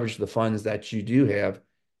to leverage the funds that you do have,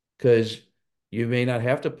 because you may not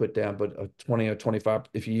have to put down, but a 20 or 25,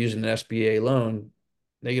 if you're using an SBA loan,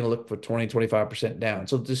 they're going to look for 20, 25% down.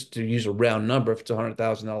 So just to use a round number, if it's a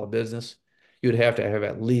 $100,000 business, you'd have to have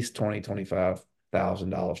at least 20,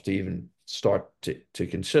 $25,000 to even start to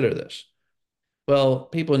consider this. Well,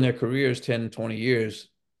 people in their careers, 10, 20 years,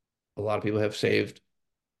 a lot of people have saved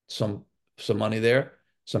some some money there.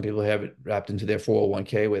 Some people have it wrapped into their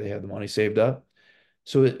 401k where they have the money saved up.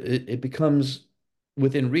 So it becomes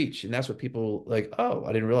within reach. And that's what people like, oh,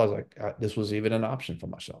 I didn't realize like this was even an option for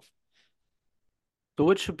myself. So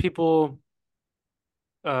what should people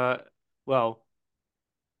uh well,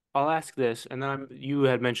 I'll ask this, and then you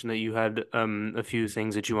had mentioned that you had a few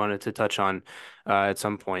things that you wanted to touch on at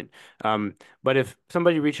some point. But if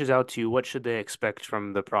somebody reaches out to you, what should they expect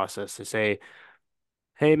from the process? To say,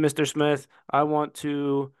 "Hey, Mr. Smith, I want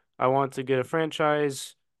to get a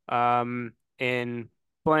franchise in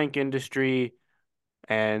blank industry,"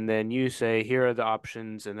 and then you say, "Here are the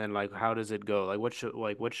options," and then like how does it go? What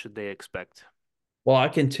should they expect? Well, I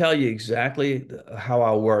can tell you exactly how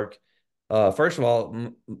I work. First of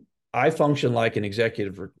all, I function like an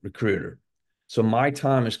executive recruiter. So my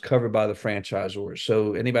time is covered by the franchisors.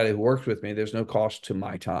 So anybody who works with me, there's no cost to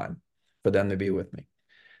my time for them to be with me.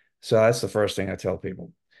 So that's the first thing I tell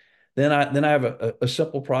people. Then I have a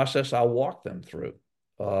simple process I'll walk them through.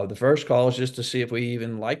 The first call is just to see if we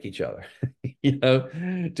even like each other.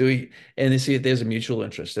 Do we, and to see if there's a mutual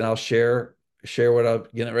interest. And I'll share what I'm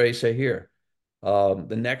getting ready to say here.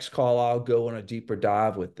 The next call, I'll go on a deeper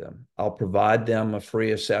dive with them. I'll provide them a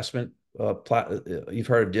free assessment. You've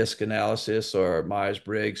heard of DISC analysis or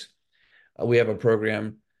Myers-Briggs. We have a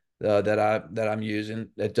program that I'm using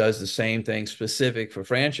that does the same thing specific for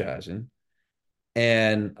franchising,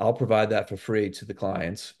 and I'll provide that for free to the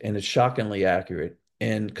clients. And it's shockingly accurate.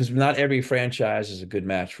 And because not every franchise is a good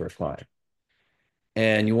match for a client,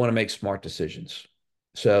 and you want to make smart decisions.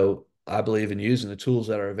 So I believe in using the tools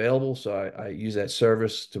that are available. So I use that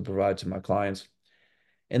service to provide to my clients.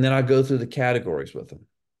 And then I go through the categories with them.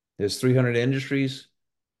 There's 300 industries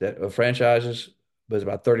that are franchises, but it's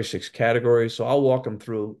about 36 categories. So I'll walk them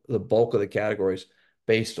through the bulk of the categories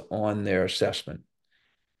based on their assessment.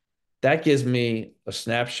 That gives me a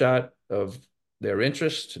snapshot of their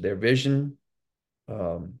interest, their vision,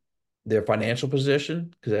 um, their financial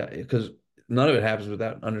position, because none of it happens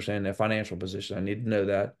without understanding their financial position. I need to know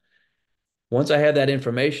that. Once I have that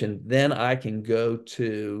information, then I can go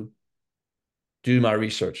to do my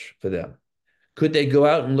research for them. Could they go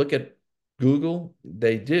out and look at Google?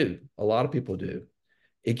 They do. A lot of people do.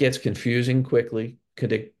 It gets confusing quickly. Could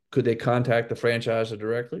they contact the franchisor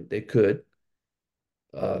directly? They could.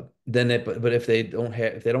 But if they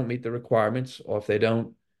don't meet the requirements, or if they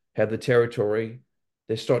don't have the territory,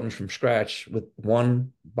 they're starting from scratch with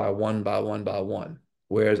one by one by one by one.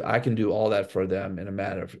 Whereas I can do all that for them in a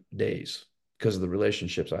matter of days because of the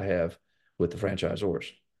relationships I have with the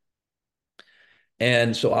franchisors.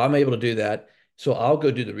 And so I'm able to do that. So I'll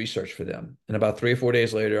go do the research for them. And about 3 or 4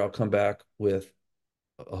 days later, I'll come back with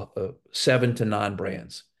 7 to 9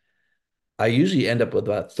 brands. I usually end up with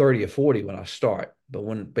about 30 or 40 when I start. But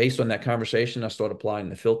when based on that conversation, I start applying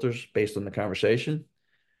the filters based on the conversation.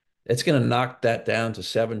 It's going to knock that down to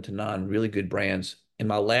 7 to 9 really good brands. And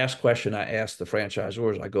my last question I ask the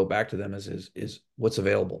franchisors, I go back to them is what's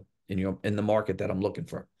available in the market that I'm looking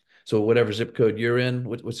for. So whatever zip code you're in,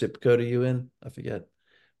 what zip code are you in? I forget.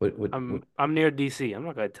 What I'm near DC. I'm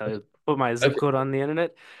not gonna tell you put my zip okay, code on the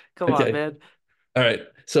internet. Come on, okay. man. All right.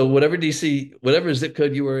 So whatever DC, whatever zip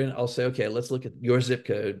code you were in, I'll say, okay, let's look at your zip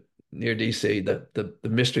code near DC, the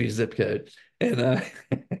mystery zip code, and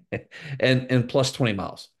and plus 20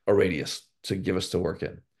 miles a radius to give us to work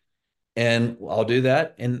in. And I'll do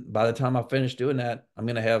that. And by the time I finish doing that, I'm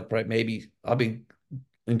gonna have probably maybe I'll be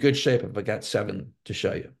in good shape if I got 7 to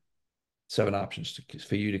show you, 7 options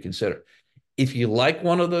for you to consider. If you like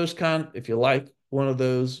one of those,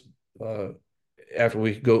 uh, after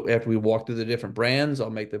we walk through the different brands,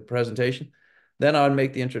 I'll make the presentation. Then I'd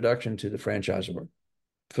make the introduction to the franchisor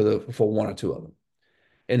for 1 or 2 of them,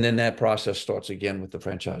 and then that process starts again with the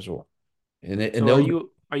franchisor. And So they'll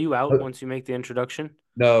are you out once you make the introduction?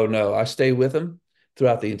 no, I stay with them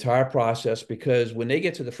throughout the entire process, because when they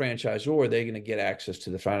get to the franchisor, they're going to get access to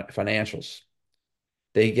the financials.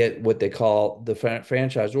 They get what they call the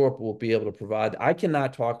franchisor will be able to provide. I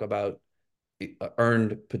cannot talk about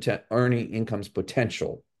earning income's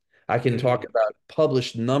potential. I can talk Hmm. about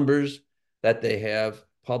published numbers that they have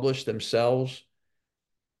published themselves,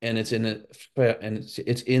 and it's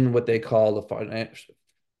in what they call the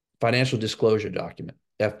financial disclosure document,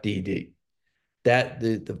 FDD. That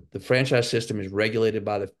the franchise system is regulated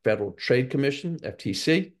by the Federal Trade Commission,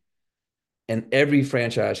 FTC, and every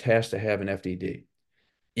franchise has to have an FDD.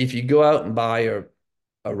 If you go out and buy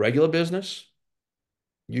a regular business,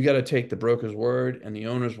 you got to take the broker's word and the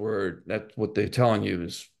owner's word. That's what they're telling you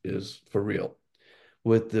is for real.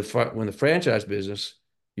 With when the franchise business,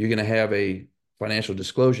 you're going to have a financial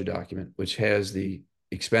disclosure document which has the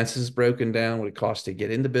expenses broken down, what it costs to get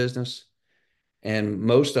in the business, and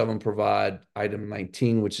most of them provide item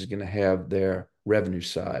 19, which is going to have their revenue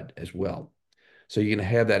side as well. So you're going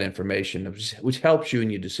to have that information, which helps you in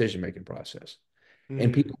your decision making process.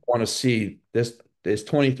 And Mm. people want to see this. There's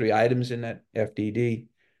 23 items in that FDD.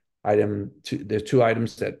 There's two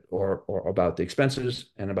items that are about the expenses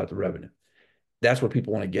and about the revenue. That's what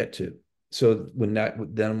people want to get to. So when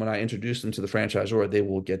I introduce them to the franchisor, they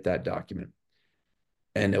will get that document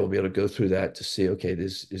and they will be able to go through that to see, okay,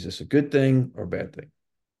 is this a good thing or a bad thing?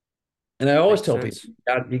 And I always Makes tell people,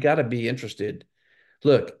 sense. you got to be interested.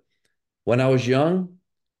 Look, when I was young,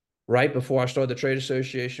 right before I started the trade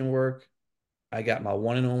association work, I got my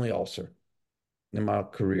one and only ulcer in my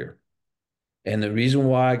career. And the reason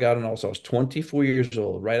why I got an ulcer, I was 24 years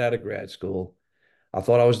old, right out of grad school. I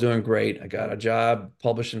thought I was doing great. I got a job,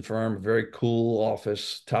 publishing firm, a very cool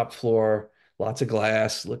office, top floor, lots of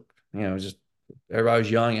glass. Look, just everybody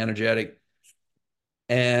was young, energetic.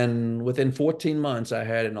 And within 14 months, I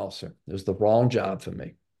had an ulcer. It was the wrong job for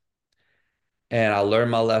me. And I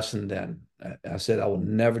learned my lesson then. I said, I will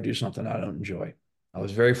never do something I don't enjoy. I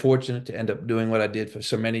was very fortunate to end up doing what I did for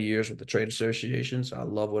so many years with the trade associations. I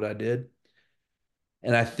love what I did.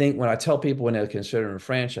 And I think when I tell people when they're considering a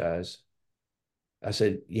franchise, I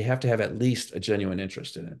said, you have to have at least a genuine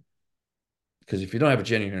interest in it. Because if you don't have a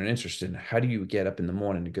genuine interest in it, how do you get up in the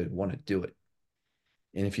morning to want to do it?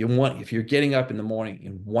 And if you're getting up in the morning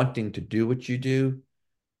and wanting to do what you do,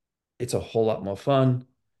 it's a whole lot more fun.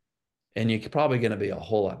 And you're probably going to be a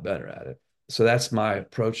whole lot better at it. So that's my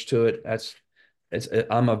approach to it. I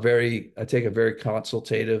take a very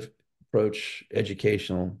consultative approach,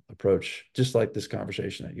 educational approach, just like this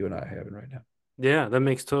conversation that you and I are having right now. Yeah, that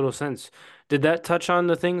makes total sense. Did that touch on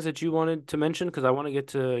the things that you wanted to mention? Because I want to get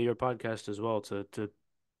to your podcast as well to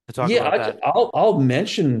talk Yeah, about that. I'll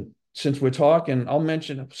mention since we're talking, I'll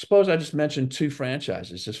mention. Suppose I just mentioned two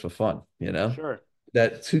franchises just for fun, Sure.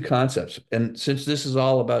 that two concepts. And since this is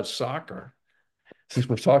all about soccer, since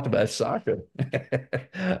we've talked about soccer,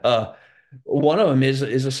 uh, one of them is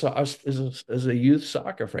a youth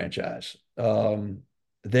soccer franchise.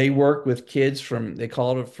 They work with kids they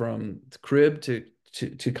call it from crib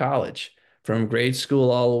to college, from grade school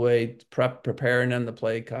all the way preparing them to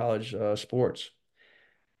play college sports.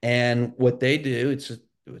 And what they do, it's a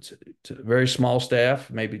very small staff,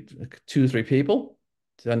 maybe 2 or 3 people.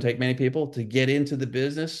 It doesn't take many people to get into the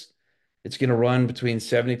business. It's going to run between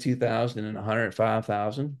 72,000 and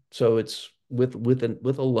 105,000. So it's with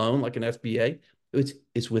a loan like an SBA,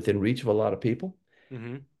 it's within reach of a lot of people.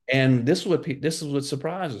 Hmm. And this is what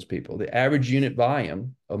surprises people. The average unit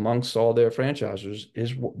volume amongst all their franchisers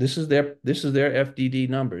this is their FDD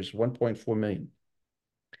numbers, 1.4 million.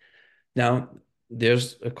 Now,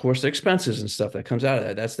 there's of course the expenses and stuff that comes out of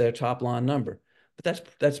that. That's their top line number, but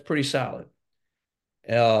that's pretty solid.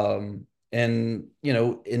 And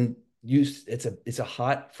in use, it's a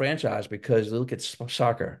hot franchise because look at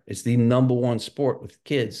soccer. It's the number one sport with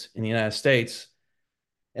kids in the United States,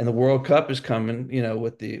 and the World Cup is coming.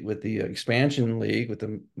 With the expansion league, with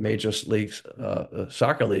the major leagues,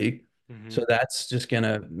 soccer league. Hmm. So that's just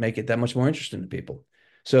gonna make it that much more interesting to people.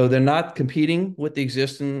 So they're not competing with the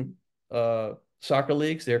existing soccer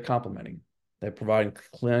leagues. They're complementing. They're providing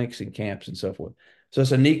clinics and camps and so forth. So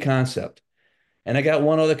it's a neat concept. And I got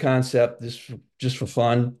one other concept, just for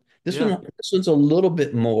fun. Yeah. This one's a little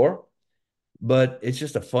bit more, but it's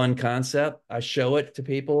just a fun concept. I show it to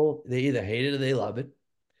people. They either hate it or they love it.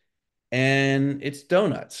 And it's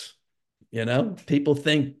donuts. People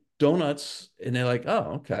think donuts and they're like,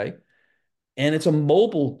 oh, okay. And it's a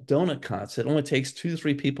mobile donut concept. It only takes 2 to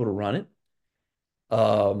 3 people to run it.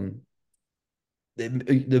 Um,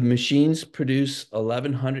 the machines produce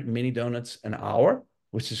 1,100 mini donuts an hour,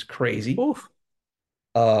 which is crazy. Oof.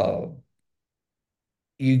 Uh,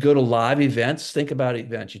 you go to live events. Think about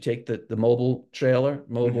events. You take the mobile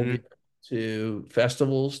Hmm. gear to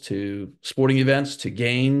festivals, to sporting events, to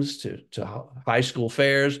games, to high school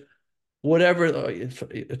fairs, whatever.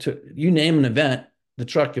 You name an event, the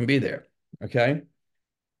truck can be there. Okay.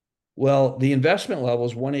 Well, the investment level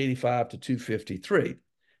is 185 to 253.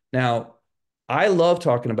 Now, I love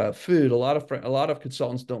talking about food. A lot of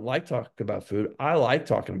consultants don't like talking about food. I like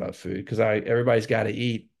talking about food because I everybody's got to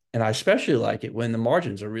eat, and I especially like it when the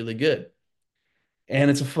margins are really good. And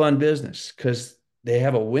it's a fun business because they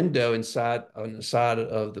have a window inside on the side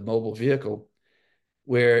of the mobile vehicle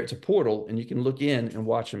where it's a portal and you can look in and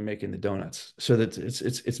watch them making the donuts. So that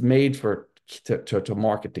it's made for to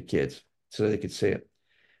market to kids so they could see it.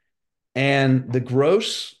 And the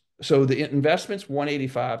gross, so the investment's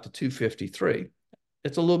 185 to 253.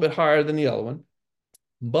 It's a little bit higher than the other one,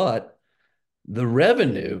 but the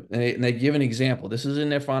revenue, and they give an example. This is in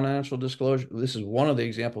their financial disclosure. This is one of the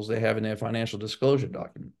examples they have in their financial disclosure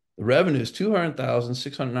document. The revenue is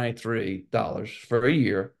 $200,693 for a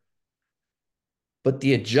year, but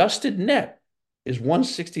the adjusted net is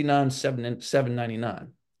 169,799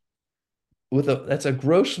 with that's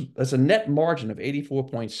a net margin of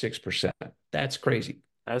 84.6%. That's crazy.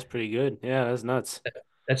 That's pretty good. Yeah, that's nuts.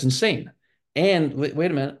 That's insane. And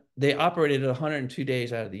wait a minute, they operated 102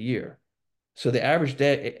 days out of the year. So the average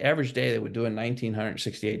day they were doing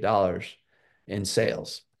 $1,968 in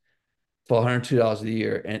sales for $102 a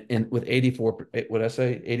year and with 84, what I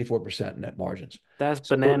say, 84% net margins. That's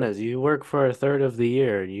So bananas. You work for a third of the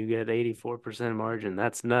year and you get 84% margin.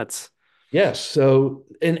 That's nuts. yes, so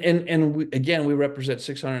again, we represent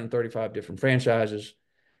 635 different franchises.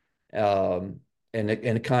 Um, and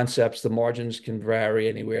the concepts, the margins can vary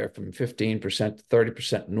anywhere from 15% to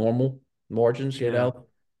 30% normal margins, you Yeah. know.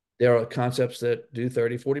 There are concepts that do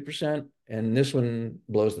 30, 40%, and this one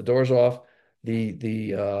blows the doors off.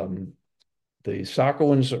 The soccer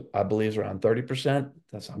ones, I believe, is around 30%.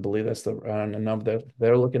 I believe that's the number that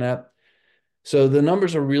they're looking at. So the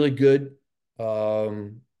numbers are really good.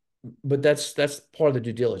 Um, but that's part of the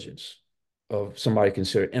due diligence of somebody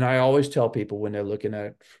consider. And I always tell people when they're looking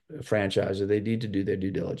at franchises, they need to do their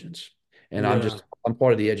due diligence. And Yeah. I'm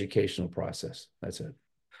part of the educational process. That's it.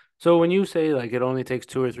 So when you say like it only takes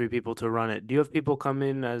two or three people to run it, do you have people come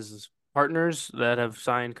in as partners that have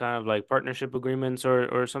signed kind of like partnership agreements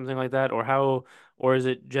or something like that? Or how, or is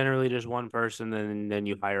it generally just one person and then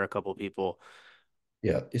you hire a couple people?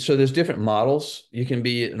 Yeah. So there's different models. You can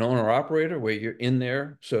be an owner operator where you're in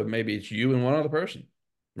there. So maybe it's you and one other person,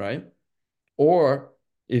 right? Or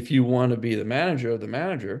if you want to be the manager of the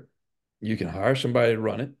manager, you can hire somebody to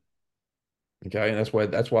run it. Okay. And that's why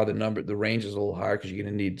the range is a little higher because you're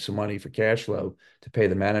going to need some money for cash flow to pay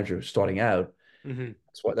the manager starting out. Hmm.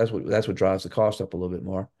 That's what drives the cost up a little bit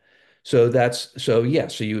more. So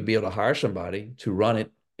you would be able to hire somebody to run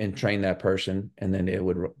it and train that person, and then they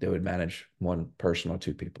would manage one person or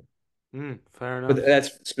two people. Mm, fair But enough.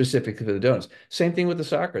 that's specifically for the donuts. Same thing with the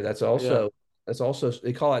soccer. Yeah. That's also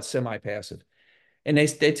they call that semi-passive. And they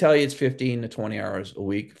tell you it's 15 to 20 hours a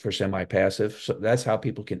week for semi-passive. So that's how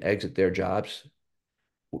people can exit their jobs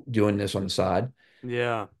doing this on the side.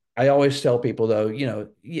 Yeah. I always tell people though,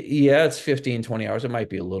 yeah, it's 15, 20 hours. It might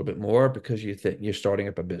be a little bit more because you think you're starting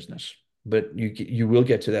up a business, but you will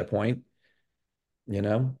get to that point, you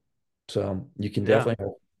know. So you can Yeah. definitely have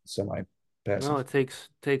No, semi-passive. it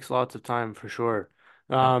takes lots of time for sure.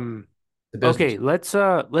 Yeah, Um, the business. okay,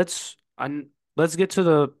 let's get to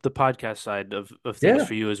the podcast side of things Yeah,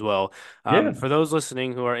 for you as well. yeah. For those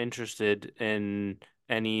listening who are interested in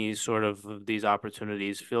any sort of these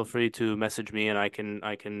opportunities, feel free to message me and I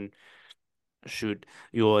can shoot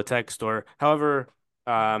you a text or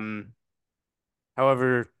um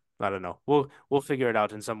However, I don't know. We'll figure it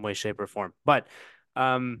out in some way, shape, or form. But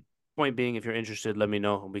um, point being, if you're interested, let me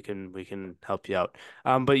know. We can help you out.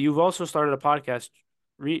 But you've also started a podcast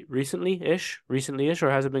recently-ish,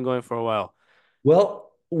 or has it been going for a while?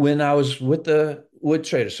 Well, when I was with the Wood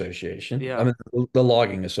Trade Association, I Yeah. mean the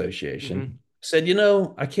Logging Hmm. Association, said,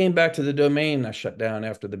 I came back to the domain I shut down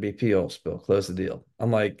after the BP oil spill, closed the deal.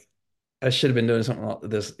 I'm like, I should have been doing something like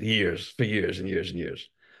this for years and years and years.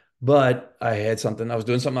 But I was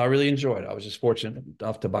doing something I really enjoyed. I was just fortunate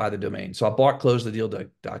enough to buy the domain. So I bought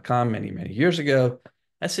closethedeal.com many, many years ago.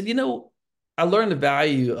 I said, I learned the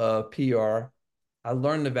value of PR. I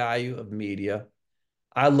learned the value of media.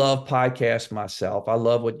 I love podcasts myself. I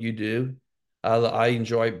love what you do. I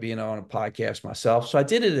enjoy being on a podcast myself. So I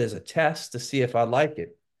did it as a test to see if I like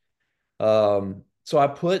it. So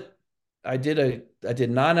I did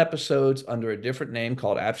 9 episodes under a different name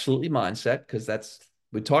called Absolutely Mindset because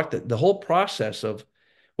we talked the whole process of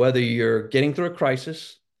whether you're getting through a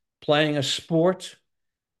crisis, playing a sport,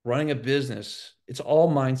 running a business, it's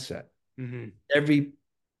all mindset. Hmm. Every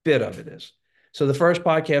bit of it is. So the first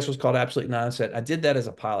podcast was called Absolutely Mindset. I did that as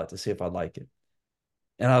a pilot to see if I like it.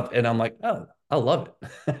 And I'm like, oh, I love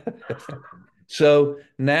it. So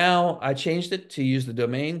now I changed it to use the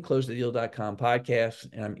domain closethedeal.com podcast,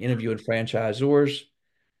 and I'm interviewing franchisors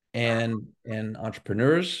and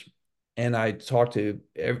entrepreneurs, and I talk to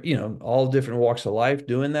all different walks of life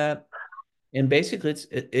doing that. And basically,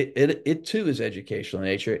 it too is educational in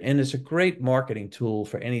nature, and it's a great marketing tool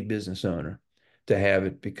for any business owner to have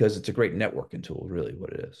it because it's a great networking tool, really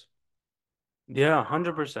what it is. Yeah,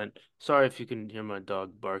 100%. Sorry if you can hear my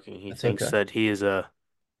dog barking. He That's thinks okay. that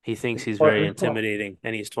he thinks It's he's part, very it's part, intimidating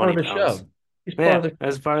and he's part of 20 the pounds. show. It's part of Yeah, the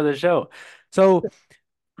that's part of the show. So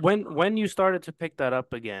when you started to pick that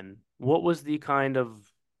up again, what was the kind of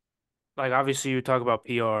like obviously you talk about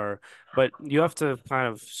PR, but you have to kind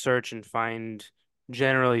of search and find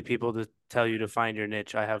generally people to tell you to find your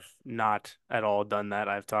niche. I have not at all done that.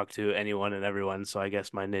 I've talked to anyone and everyone, so I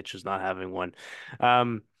guess my niche is not having one.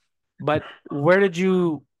 Um, but where did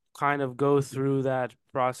you kind of go through that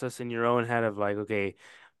process in your own head of like, okay,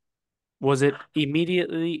 was it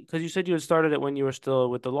immediately? Because you said you had started it when you were still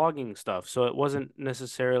with the logging stuff, so it wasn't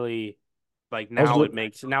necessarily like I was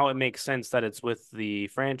now it makes sense that it's with the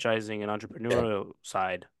franchising and yeah. entrepreneurial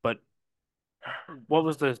side. But what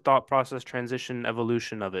was the thought process, transition,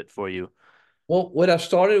 evolution of it for you? Well, when I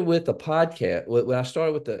started with the podcast, when I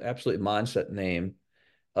started with the Absolute Mindset name,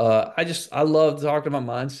 I love talking about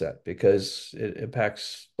mindset because it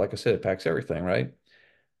packs, like I said, it packs everything, right?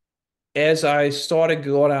 As I started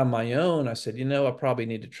going on my own, I said, I probably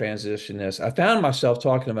need to transition this. I found myself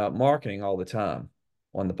talking about marketing all the time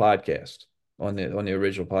on the podcast, on the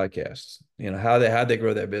original podcasts, how they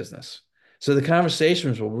grow their business. So the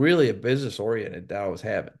conversations were really a business oriented that I was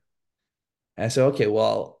having. And I said, okay,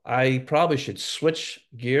 well, I probably should switch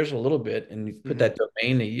gears a little bit and put Hmm. that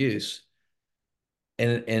domain to use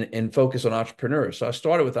and focus on entrepreneurs. So I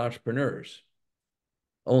started with entrepreneurs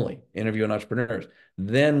only, interviewing entrepreneurs.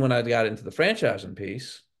 Then when I got into the franchising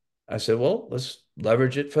piece, I said, well, let's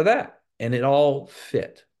leverage it for that. And it all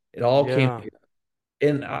fit. It all came Yeah. together.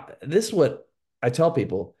 And this is what I tell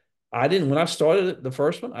people. When I started the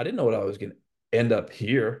first one, I didn't know what I was going to end up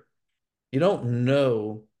here. You don't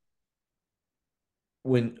know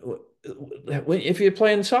when, if you're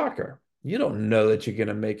playing soccer, you don't know that you're going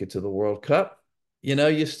to make it to the World Cup. You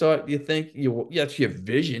think that's your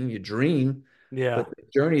vision, your dream, Yeah. but the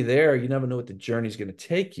journey there, you never know what the journey is going to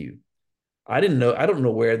take you. I don't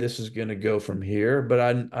know where this is going to go from here, but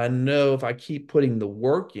I know if I keep putting the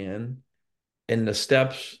work in and the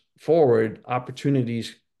steps forward,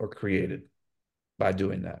 opportunities are created by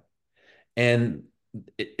doing that. And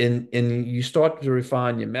and you start to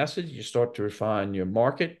refine your message, you start to refine your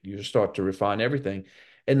market, you start to refine everything.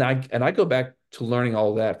 And I go back to learning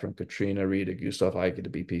all that from Katrina, Rita, Gustav Heiken to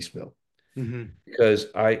BP Spill Hmm. because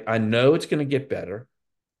I know it's going to get better.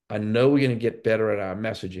 I know we're going to get better at our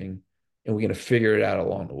messaging and we're going to figure it out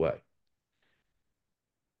along the way.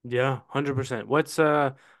 Yeah,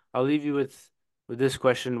 100%. I'll leave you with this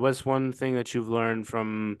question. What's one thing that you've learned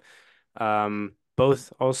from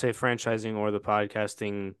both, I'll say franchising or the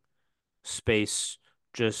podcasting space?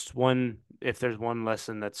 Just one, if there's one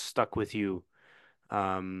lesson that's stuck with you.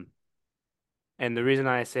 Um, and the reason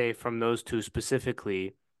I say from those two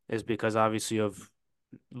specifically is because obviously you have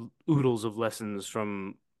oodles of lessons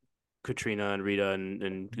from Katrina and Rita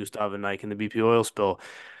and Gustav and Ike and the BP oil spill.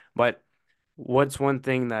 But what's one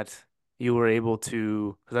thing that you were able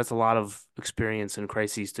to, because that's a lot of experience and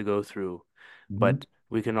crises to go through, Mhm. but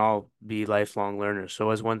we can all be lifelong learners. So,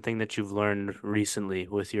 what's one thing that you've learned recently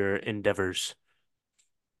with your endeavors?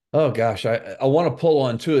 Oh gosh, I want to pull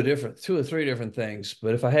on two or three different things,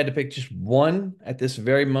 but if I had to pick just one at this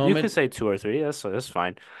very You could moment, say two or three. That's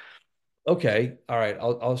fine. okay, all right,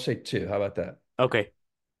 I'll say two. How about that? Okay.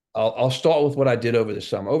 I'll start with what I did over the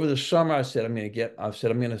summer. Over the summer, I said I'm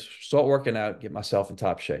going to start working out, get myself in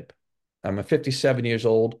top shape. I'm 57 years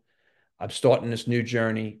old. I'm starting this new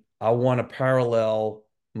journey. I want to parallel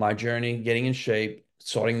my journey, getting in shape,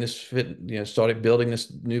 started building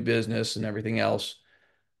this new business and everything else.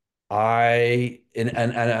 And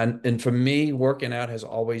for me, working out has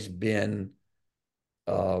always been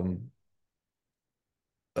um,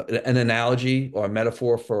 an analogy or a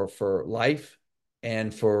metaphor for life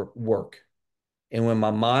and for work. And when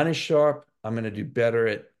my mind is sharp, I'm going to do better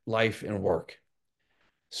at life and work.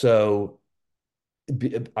 So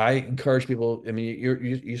I encourage people. I mean,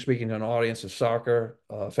 you're speaking to an audience of soccer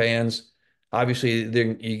fans. Obviously,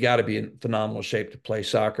 you got to be in phenomenal shape to play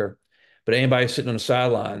soccer. But anybody sitting on the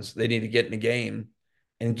sidelines, they need to get in the game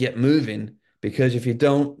and get moving because if you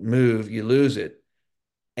don't move, you lose it.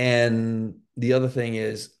 And the other thing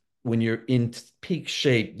is, when you're in peak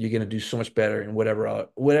shape, you're going to do so much better in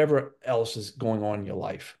whatever else is going on in your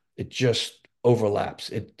life. It just overlaps.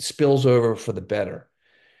 It spills over for the better.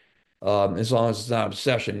 As long as it's not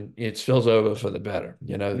obsession, it spills over for the better.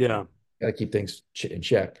 Yeah. Got to keep things in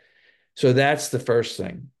check. So that's the first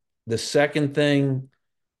thing. The second thing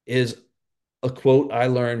is a quote I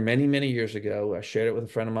learned many, many years ago. I shared it with a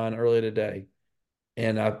friend of mine earlier today,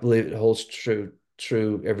 and I believe it holds true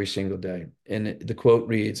every single day. And the quote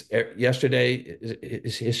reads, "Yesterday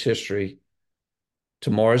is history,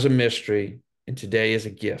 tomorrow is a mystery, and today is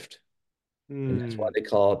a gift." And that's why Mm. they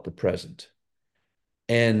call it the present.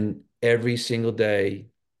 And every single day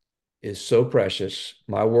is so precious.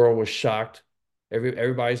 My world was shocked.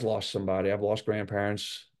 Everybody's lost somebody. I've lost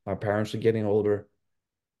grandparents. My parents are getting older.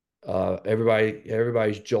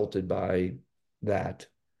 Everybody's jolted by that.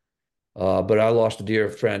 But I lost a dear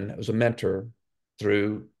friend. It was a mentor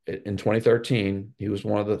through in 2013. He was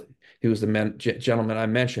the gentleman I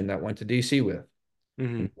mentioned that went to DC with. And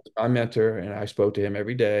Hmm. he was my mentor, and I spoke to him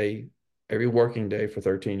every day, every working day for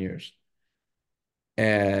 13 years.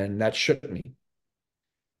 And that shook me.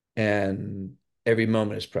 And every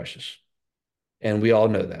moment is precious. And we all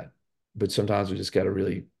know that. But sometimes we just got to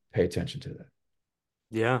really pay attention to that.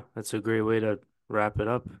 Yeah, that's a great way to wrap it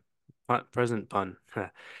up. Present pun.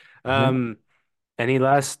 Mhm. Um, any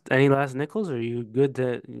last nickels? Are you good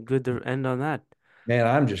to end on that? Man,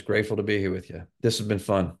 I'm just grateful to be here with you. This has been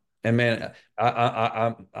fun. And man,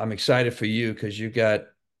 I'm excited for you because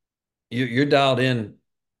you're dialed in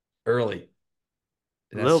early.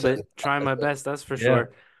 A And little bit. Trying my best, that's for yeah.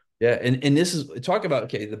 sure. Yeah. And this is talk about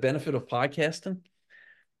okay, the benefit of podcasting.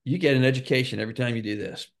 You get an education every time you do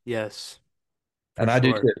this. Yes, for And I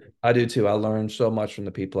do sure. too. I do too. I learn so much from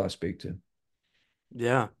the people I speak to.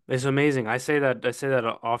 Yeah, it's amazing. I say that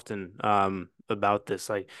often about this,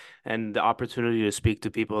 like, and the opportunity to speak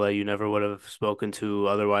to people that you never would have spoken to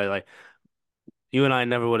otherwise. Like, you and I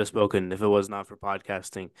never would have spoken if it was not for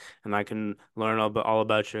podcasting. And I can learn all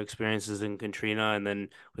about your experiences in Katrina, and then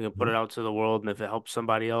we can put it out to the world. And if it helps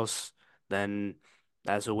somebody else, then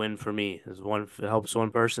that's a win for me. If it helps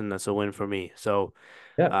one person, that's a win for me. So,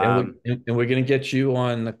 Yeah, um, and we're going to get you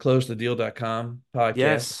on the closethedeal.com podcast.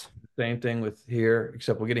 yes, Same thing with here,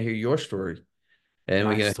 except we're going to hear your story and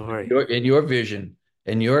we're my going to story. your vision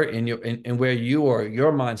and and where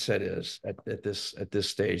your mindset is at this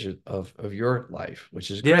stage of your life, which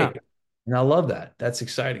is Yeah, great. And I love that. That's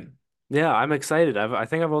exciting. yeah, I'm excited. I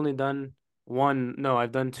think I've only done one. No,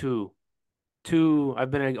 I've done two.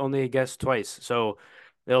 I've been only a guest twice, so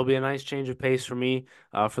it'll be a nice change of pace for me.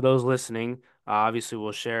 For those listening, obviously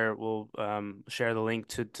we'll share the link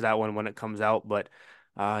to that one when it comes out. But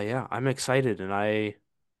yeah, I'm excited, and I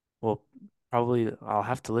will probably I'll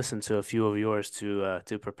have to listen to a few of yours to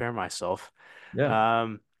prepare myself. Yeah.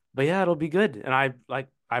 Um, but yeah, it'll be good, and I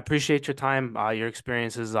appreciate your time. Your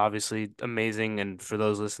experience is obviously amazing, and for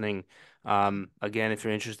those listening, again, if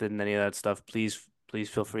you're interested in any of that stuff, please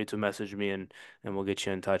feel free to message me, and we'll get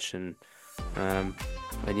you in touch. Um,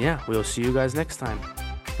 and yeah, we'll see you guys next time.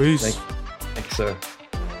 Thank, Peace. thanks, sir.